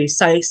else too.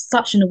 So it's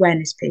such an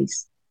awareness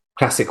piece.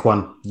 Classic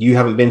one. You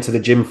haven't been to the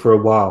gym for a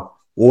while.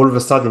 All of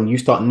a sudden, you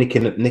start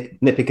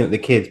nitpicking at the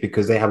kids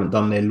because they haven't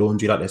done their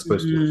laundry like they're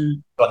supposed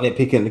to. Start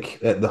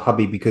nitpicking at the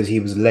hubby because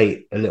he was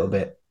late a little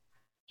bit.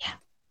 Yeah.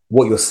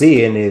 What you're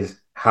seeing is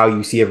how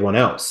you see everyone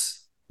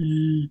else.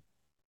 Mm.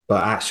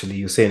 But actually,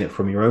 you're seeing it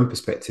from your own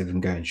perspective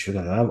and going,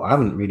 I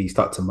haven't really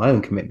stuck to my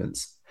own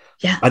commitments.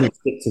 Yeah. I didn't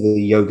stick to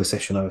the yoga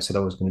session I said I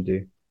was going to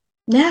do.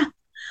 Yeah.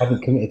 I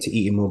haven't committed to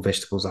eating more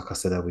vegetables like I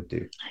said I would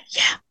do.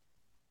 Yeah.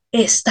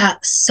 It's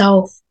that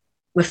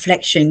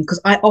self-reflection,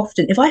 because I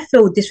often, if I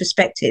feel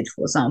disrespected,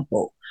 for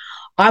example,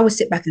 I would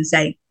sit back and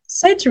say,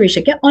 so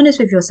Tarisha, get honest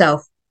with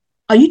yourself.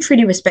 Are you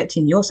truly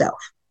respecting yourself?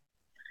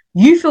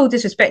 You feel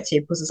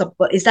disrespected,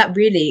 but is that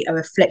really a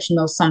reflection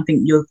of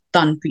something you've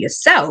done for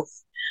yourself?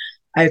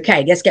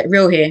 Okay, let's get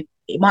real here.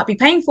 It might be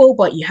painful,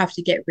 but you have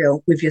to get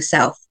real with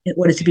yourself in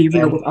order to be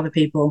real with other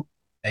people.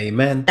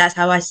 Amen. That's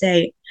how I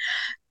say it.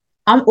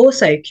 I'm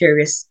also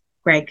curious,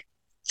 Greg,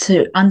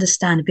 to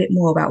understand a bit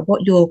more about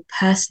what your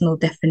personal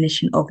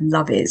definition of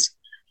love is.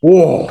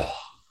 Whoa.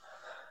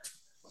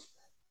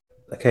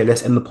 Okay,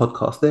 let's end the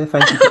podcast there.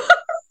 Thank you.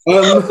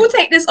 We'll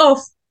take this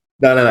off.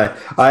 No.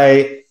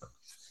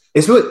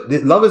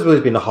 Love has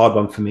always been a hard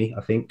one for me,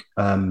 I think.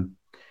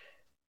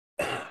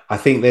 I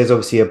think there's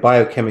obviously a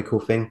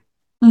biochemical thing.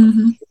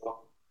 Mm-hmm.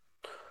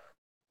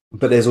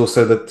 But there's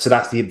also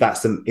that's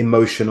the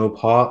emotional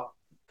part.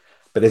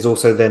 But there's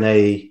also then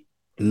a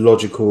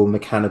logical,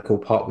 mechanical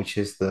part, which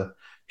is the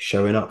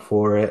showing up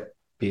for it,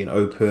 being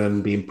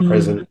open, being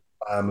present,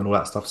 and all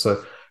that stuff.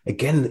 So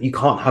again, you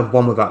can't have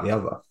one without the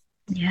other.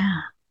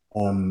 Yeah.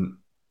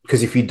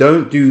 Because if you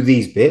don't do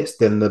these bits,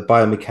 then the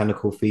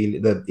biomechanical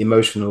the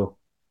emotional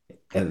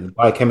and the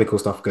biochemical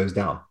stuff goes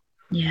down.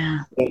 Yeah.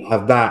 If you don't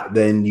have that,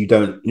 then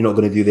you're not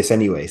going to do this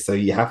anyway. So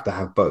you have to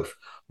have both.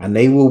 And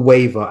they will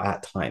waver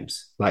at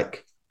times.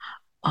 Like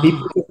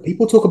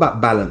people talk about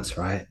balance,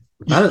 right?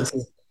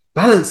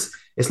 Balance.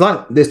 It's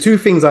like there's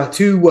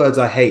two words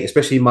I hate,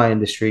 especially in my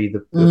industry,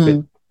 the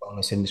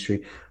fitness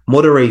industry.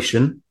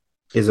 Moderation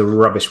is a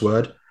rubbish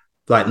word.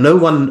 Like no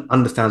one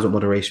understands what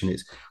moderation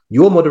is.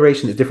 Your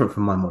moderation is different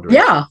from my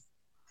moderation. Yeah.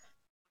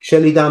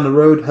 Shelley down the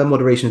road, her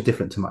moderation is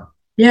different to mine.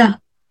 Yeah.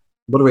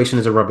 Moderation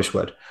is a rubbish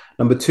word.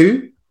 Number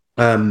two,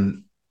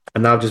 and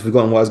now I've just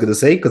forgotten what I was going to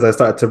say because I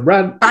started to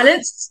rant.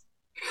 Balance.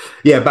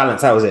 Yeah,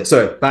 balance. That was it.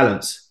 Sorry,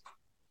 balance.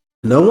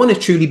 No one is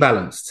truly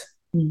balanced.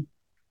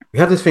 We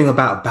have this thing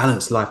about a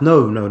balanced life.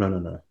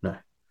 No.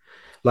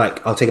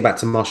 Like, I'll take it back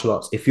to martial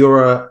arts. If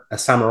you're a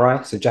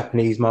samurai, so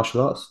Japanese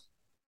martial arts,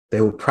 they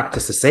will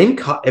practice the same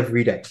cut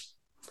every day.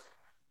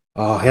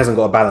 Oh, he hasn't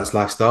got a balanced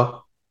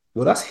lifestyle.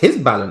 Well, that's his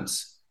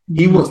balance.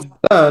 He wants to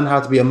learn how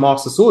to be a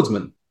master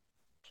swordsman.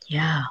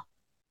 Yeah.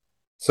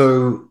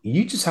 So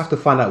you just have to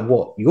find out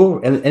what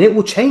and it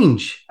will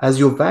change as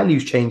your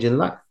values change in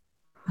life.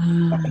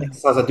 Like an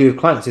exercise I do with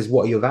clients is,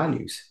 what are your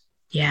values?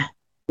 Yeah.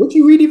 What do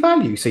you really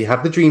value? So you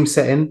have the dream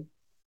setting,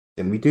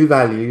 then we do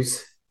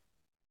values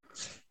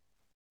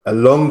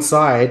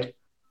alongside,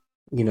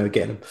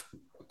 getting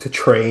to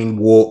train,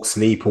 walk,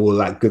 sleep, all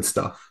that good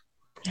stuff.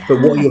 Yeah.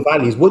 But what are your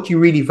values? What do you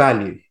really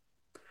value?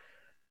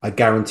 I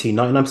guarantee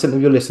 99%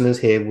 of your listeners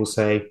here will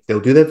say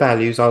they'll do their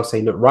values. I'll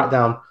say, look, write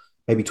down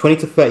maybe 20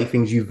 to 30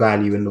 things you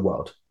value in the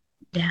world.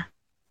 Yeah.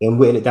 Then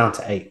whittle it down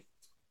to 8.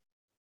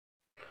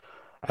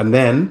 And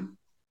then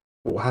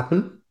what will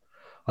happen?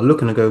 I'll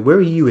look and I go, where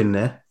are you in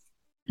there?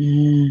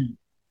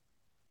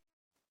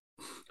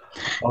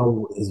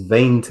 Oh, it's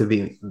vain to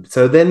be.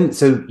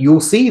 So you'll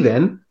see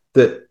then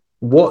that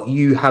what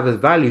you have as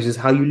values is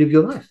how you live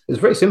your life. It's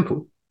very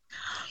simple.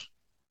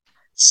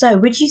 So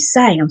would you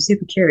say, I'm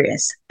super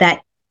curious,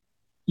 that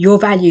your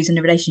values in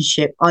a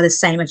relationship are the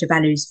same as your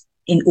values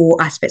in all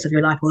aspects of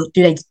your life, or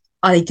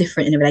are they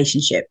different in a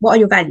relationship? What are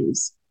your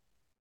values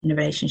in a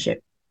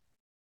relationship?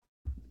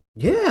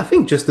 Yeah, I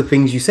think just the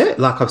things you said,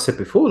 like I've said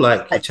before,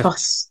 like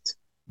trust.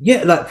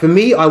 Yeah, like for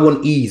me, I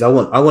want ease. I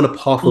want a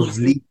path of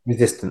least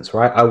resistance,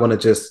 right? I want to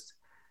just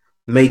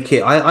make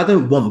it. I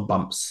don't want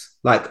bumps.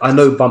 Like I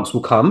know bumps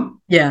will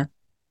come. Yeah.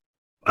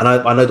 And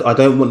I know I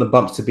don't want the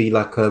bumps to be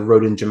like a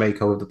road in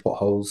Jamaica with the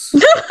potholes.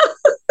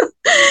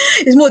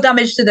 It's more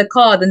damage to the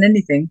car than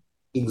anything.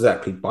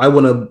 Exactly. But I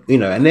want to,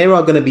 and there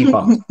are going to be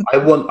bumps.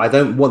 I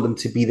don't want them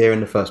to be there in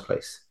the first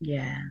place.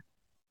 Yeah.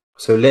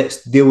 So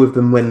let's deal with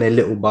them when they're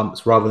little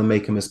bumps rather than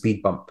make them a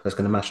speed bump that's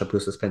going to mash up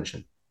your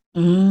suspension.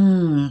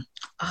 Oh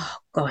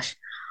gosh,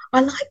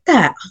 I like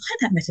that. I like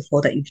that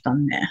metaphor that you've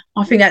done there.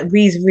 I think that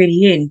reads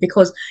really in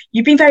because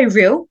you've been very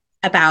real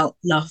about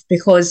love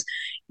because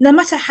no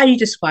matter how you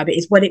describe it,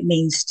 it's what it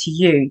means to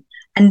you.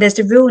 And there's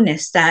the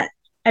realness that,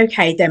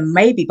 okay, there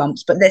may be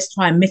bumps, but let's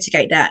try and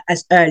mitigate that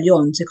as early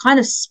on to kind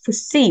of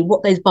foresee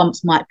what those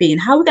bumps might be and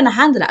how we're going to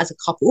handle that as a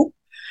couple.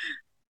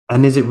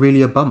 And is it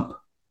really a bump?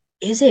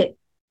 Is it?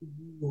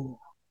 Ooh.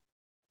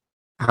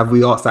 Have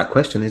we asked that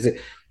question? Is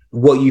it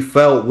what you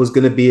felt was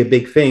going to be a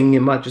big thing? It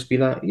might just be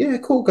like, yeah,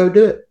 cool, go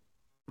do it.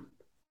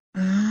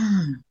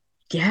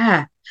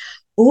 Yeah.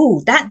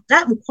 Oh, that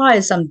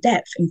requires some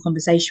depth in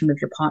conversation with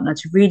your partner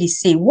to really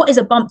see what is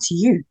a bump to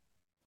you.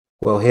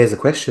 Well, here's a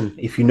question.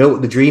 If you know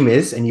what the dream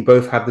is and you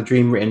both have the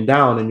dream written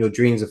down and your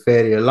dreams are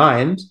fairly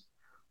aligned,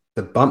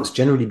 the bumps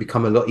generally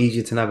become a lot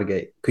easier to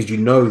navigate because you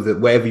know that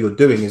whatever you're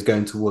doing is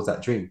going towards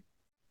that dream.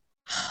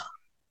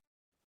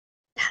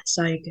 That's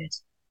so good.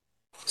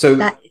 So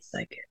that is so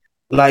good.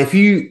 Like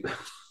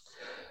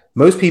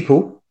most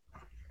people,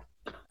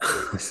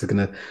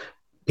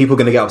 people are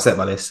gonna get upset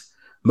by this.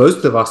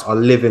 Most of us are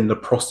living the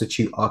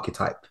prostitute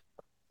archetype.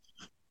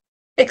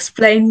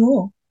 Explain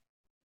more.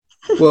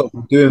 Well,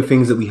 doing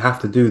things that we have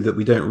to do that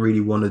we don't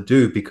really want to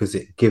do because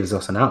it gives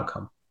us an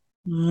outcome.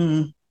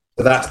 So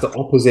that's the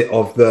opposite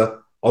of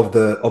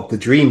the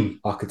dream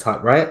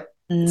archetype, right?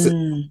 So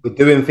we're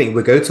doing things.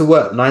 We go to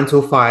work 9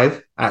 till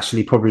 5,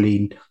 actually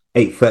probably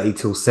 8:30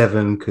 till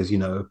 7 because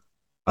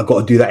I've got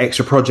to do that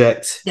extra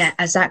project. Yeah,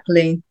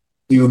 exactly.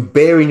 You're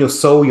bearing your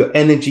soul, your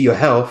energy, your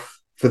health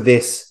for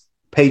this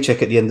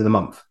paycheck at the end of the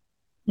month.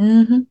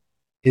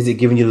 Is it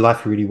giving you the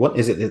life you really want?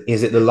 Is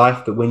it the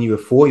life that when you were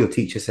 4, your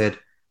teacher said,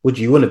 "What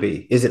do you want to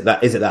be?" Is it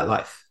that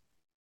life?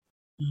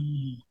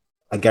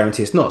 I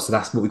guarantee it's not. So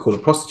that's what we call a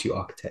prostitute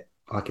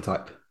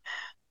archetype.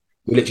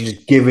 You're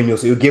literally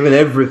just you're giving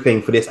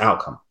everything for this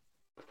outcome.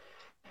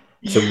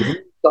 So when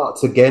it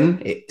starts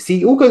again,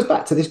 it all goes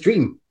back to this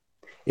dream.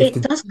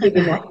 It does go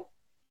back.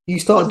 You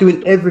start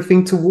doing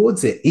everything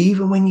towards it,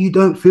 even when you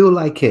don't feel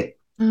like it.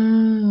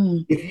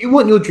 If you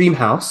want your dream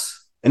house,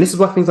 and this is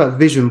why things like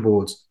vision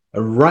boards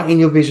and writing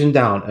your vision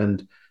down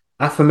and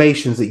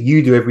affirmations that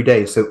you do every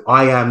day. So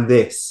I am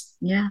this.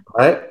 Yeah.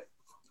 Right?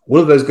 All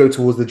of those go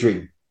towards the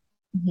dream.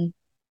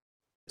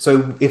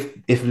 So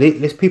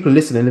if people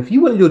listening, if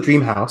you want your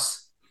dream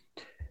house,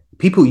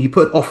 you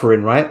put an offer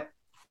in, right?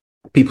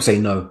 People say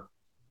no.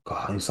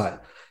 God,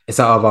 it's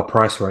out of our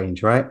price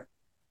range, right?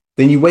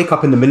 Then you wake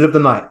up in the middle of the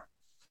night.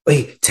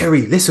 Hey,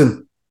 Terry,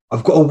 listen,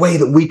 I've got a way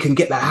that we can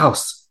get that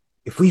house.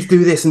 If we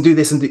do this and do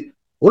this and do,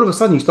 all of a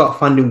sudden you start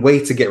finding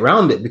ways to get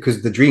around it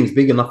because the dream's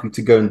big enough for you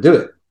to go and do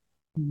it.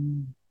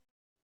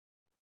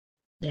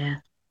 Yeah.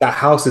 That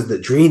house is the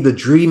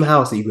dream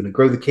house that you're going to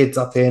grow the kids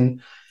up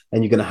in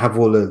and you're going to have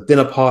all the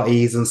dinner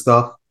parties and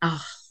stuff.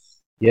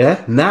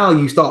 Yeah. Now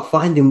you start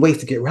finding ways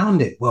to get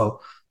around it.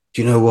 Well,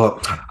 do you know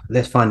what?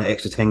 Let's find the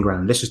extra 10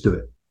 grand. Let's just do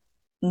it.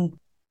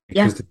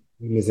 Because the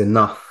dream is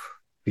enough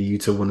for you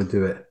to want to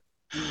do it.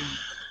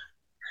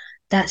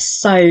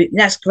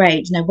 That's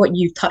great. What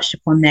you've touched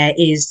upon there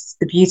is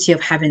the beauty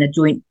of having a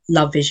joint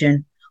love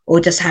vision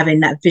or just having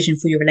that vision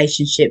for your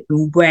relationship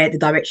and where the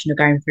direction you're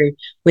going through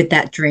with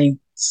that dream.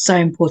 So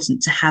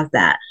important to have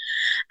that.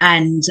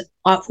 And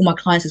for my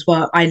clients as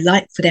well, I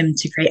like for them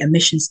to create a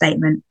mission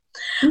statement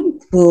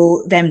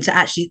for them to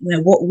actually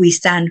what we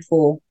stand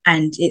for.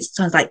 And it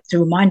sounds like to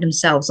remind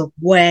themselves of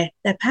where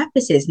their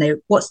purpose is,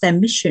 what's their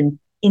mission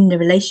in the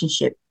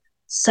relationship.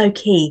 So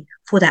key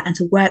for that and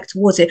to work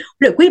towards it.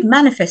 Look, we've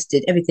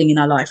manifested everything in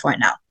our life right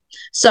now.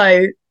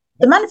 So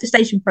the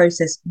manifestation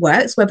process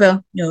works,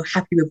 whether you're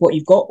happy with what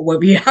you've got or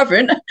whether you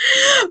haven't,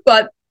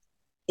 but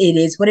it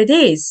is what it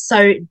is.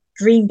 So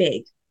dream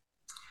big.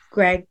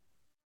 Greg,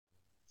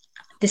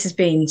 this has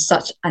been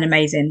such an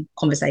amazing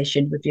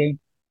conversation with you.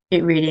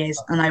 It really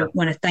is. And I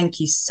want to thank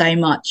you so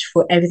much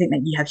for everything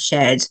that you have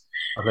shared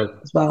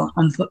as well.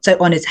 I'm so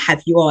honored to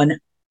have you on.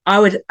 I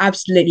would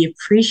absolutely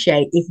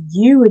appreciate if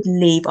you would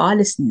leave our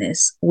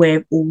listeners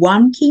with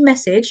one key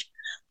message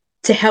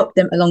to help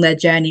them along their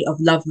journey of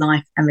love,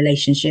 life, and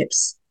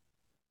relationships.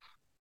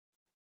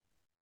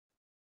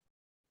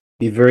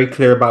 Be very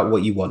clear about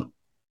what you want.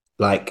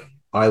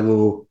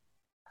 I'll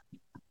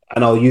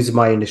use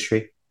my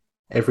industry.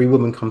 Every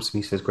woman comes to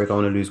me and says, Greg, I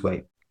want to lose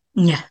weight.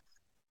 Yeah.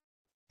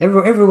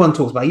 Everyone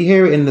talks about it. You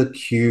hear it in the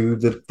queue,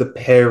 the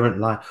parent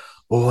line.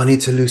 Oh, I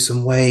need to lose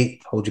some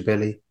weight. Hold your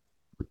belly.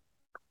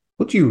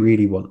 What do you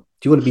really want?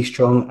 Do you want to be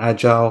strong,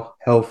 agile,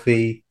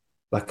 healthy,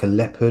 like a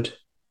leopard?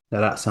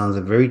 Now that sounds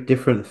a very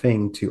different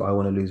thing to I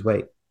want to lose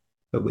weight.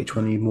 But which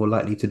one are you more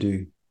likely to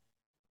do?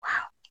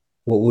 Wow.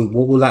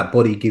 What will that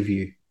body give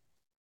you?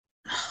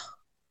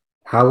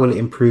 How will it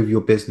improve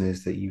your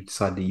business that you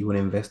decide that you want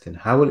to invest in?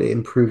 How will it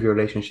improve your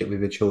relationship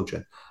with your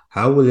children?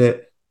 How will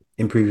it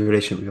improve your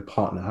relationship with your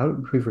partner? How will it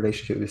improve your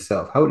relationship with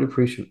yourself? How will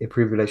it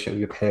improve relationship with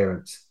your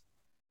parents?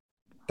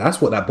 That's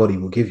what that body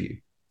will give you.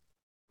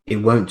 It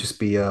won't just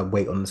be a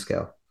weight on the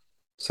scale.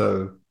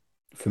 So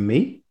for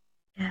me,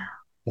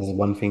 there's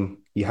one thing.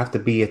 You have to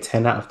be a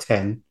 10 out of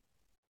 10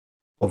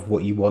 of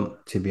what you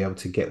want to be able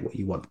to get what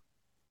you want.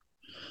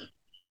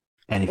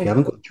 And if you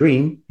haven't got a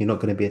dream, you're not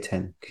going to be a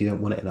 10 because you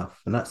don't want it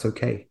enough. And that's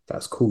okay.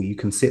 That's cool. You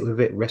can sit with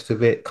it, rest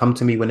with it, come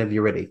to me whenever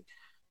you're ready.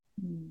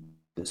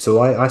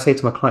 So I say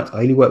to my clients,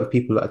 I only work with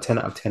people that are 10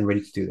 out of 10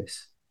 ready to do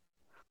this.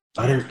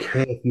 I don't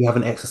care if you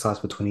haven't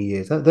exercised for 20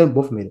 years. That don't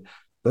bother me.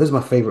 Those are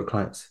my favorite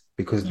clients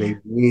because they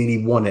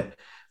really want it.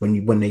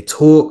 When they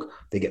talk,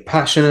 they get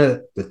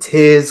passionate, the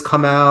tears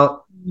come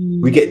out.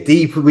 We get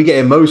deep, we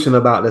get emotional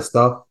about this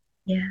stuff.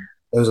 Yeah.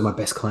 Those are my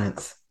best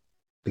clients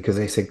because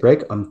they say,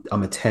 Greg, I'm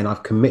a 10.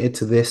 I've committed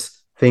to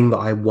this thing that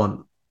I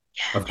want.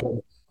 Yeah.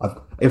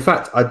 In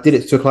fact, I did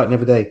it to a client the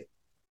other day,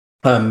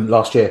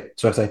 last year.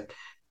 So I say,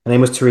 her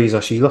name was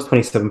Teresa. She lost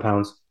 27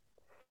 pounds.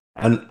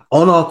 And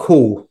on our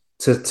call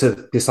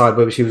to decide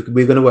whether we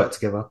were going to work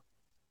together,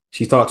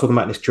 she started talking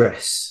about this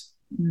dress.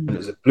 And it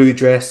was a blue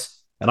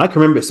dress. And I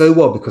can remember it so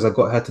well because I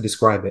got her to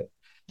describe it.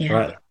 Yeah.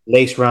 Right?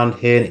 Lace round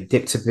here and it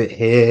dipped a bit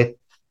here,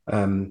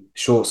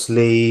 short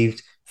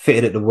sleeved,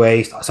 fitted at the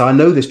waist. So I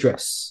know this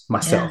dress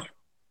myself. Yeah.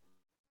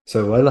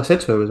 So what I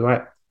said to her was,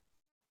 right,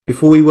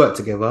 before we work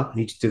together, I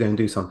need you to go and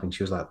do something.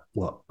 She was like,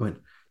 what? I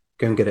went,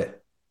 go and get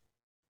it.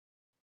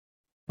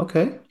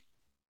 Okay,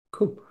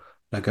 cool.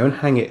 Now go and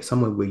hang it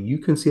somewhere where you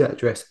can see that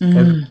dress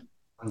every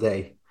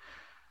day.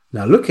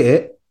 Now look at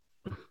it.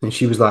 And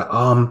she was like,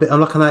 I'm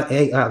like an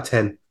 8 out of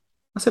 10.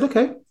 I said,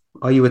 okay.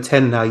 Are you a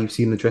 10 now? You've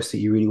seen the dress that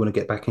you really want to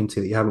get back into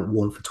that you haven't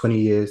worn for 20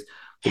 years,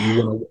 that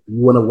you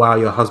want to wow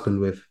your husband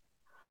with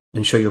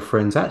and show your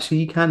friends, actually,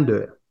 you can do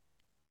it.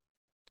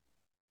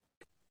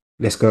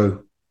 Let's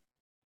go.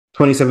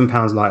 27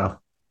 pounds lighter.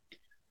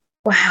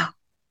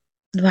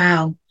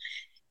 Wow.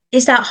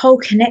 It's that whole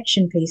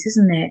connection piece,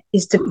 isn't it?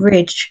 It's the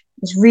bridge.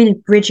 It's really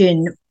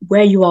bridging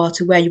where you are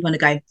to where you want to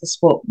go. That's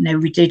what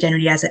we do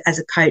generally as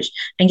a coach,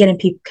 and getting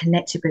people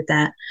connected with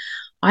that.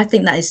 I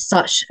think that is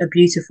such a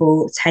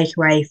beautiful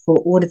takeaway for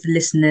all of the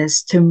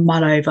listeners to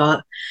mull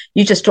over.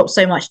 You just dropped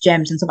so much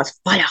gems and so much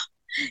fire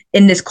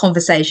in this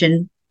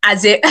conversation,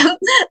 as it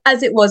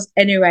was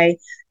anyway.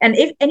 And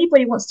if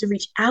anybody wants to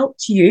reach out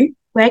to you,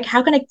 Greg,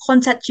 how can they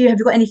contact you? Have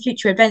you got any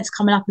future events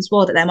coming up as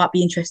well that they might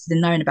be interested in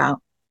knowing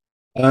about?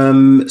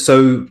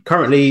 So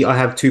currently I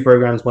have 2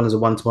 programs. One is a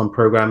 1-to-1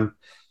 program.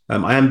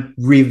 I am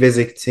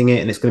revisiting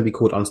it and it's going to be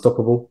called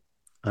Unstoppable.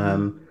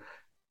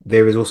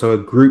 There is also a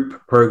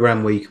group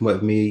program where you can work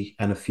with me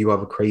and a few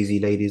other crazy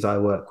ladies I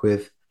work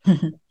with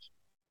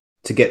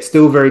to get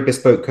still very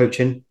bespoke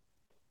coaching.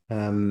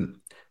 But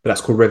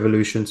that's called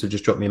Revolution. So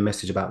just drop me a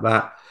message about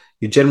that.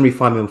 You generally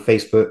find me on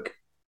Facebook,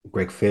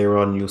 Greg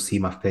Fearon. You'll see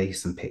my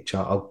face and picture.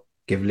 I'll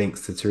give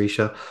links to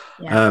Teresa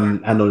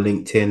and on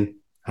LinkedIn.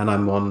 And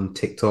I'm on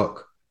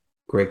TikTok,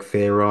 Greg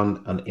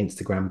Fearon, and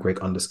Instagram,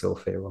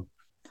 Greg_Fearon.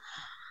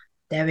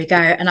 There we go.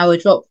 And I will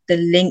drop the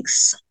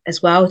links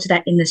as well to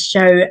that in the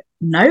show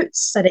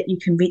notes so that you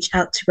can reach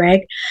out to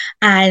Greg.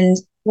 And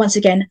once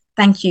again,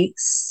 thank you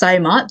so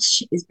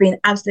much. It's been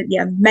absolutely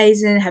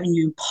amazing having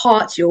you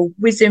impart your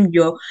wisdom,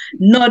 your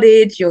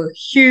knowledge, your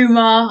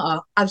humor. I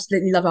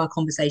absolutely love our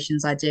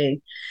conversations. I do.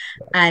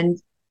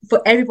 And for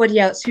everybody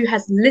else who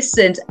has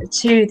listened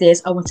to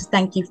this, I want to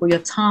thank you for your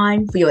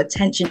time, for your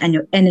attention and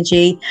your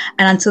energy.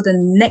 And until the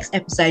next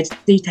episode,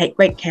 do take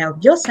great care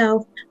of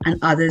yourself and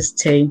others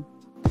too.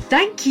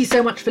 Thank you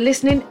so much for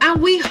listening, and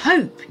we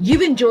hope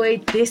you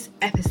enjoyed this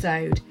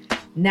episode.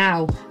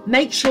 Now,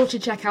 make sure to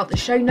check out the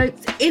show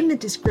notes in the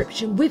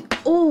description with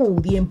all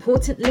the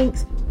important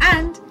links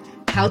and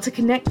how to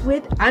connect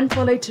with and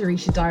follow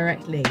Teresa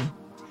directly.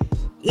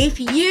 If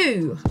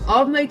you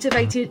are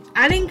motivated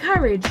and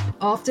encouraged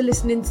after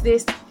listening to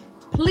this,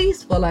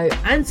 please follow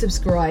and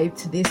subscribe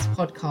to this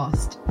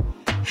podcast.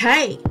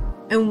 Hey,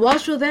 and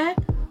whilst you're there,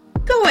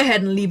 go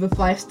ahead and leave a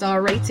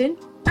 5-star rating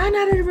and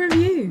add a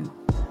review.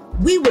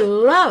 We would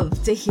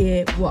love to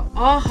hear what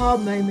aha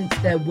moments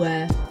there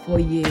were for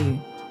you.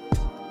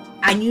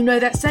 And you know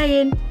that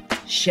saying,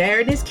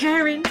 sharing is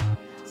caring.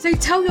 So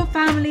tell your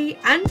family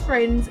and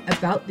friends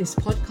about this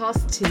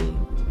podcast too.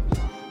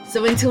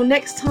 So until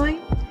next time,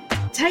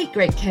 take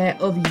great care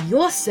of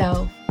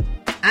yourself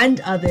and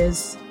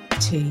others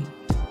too.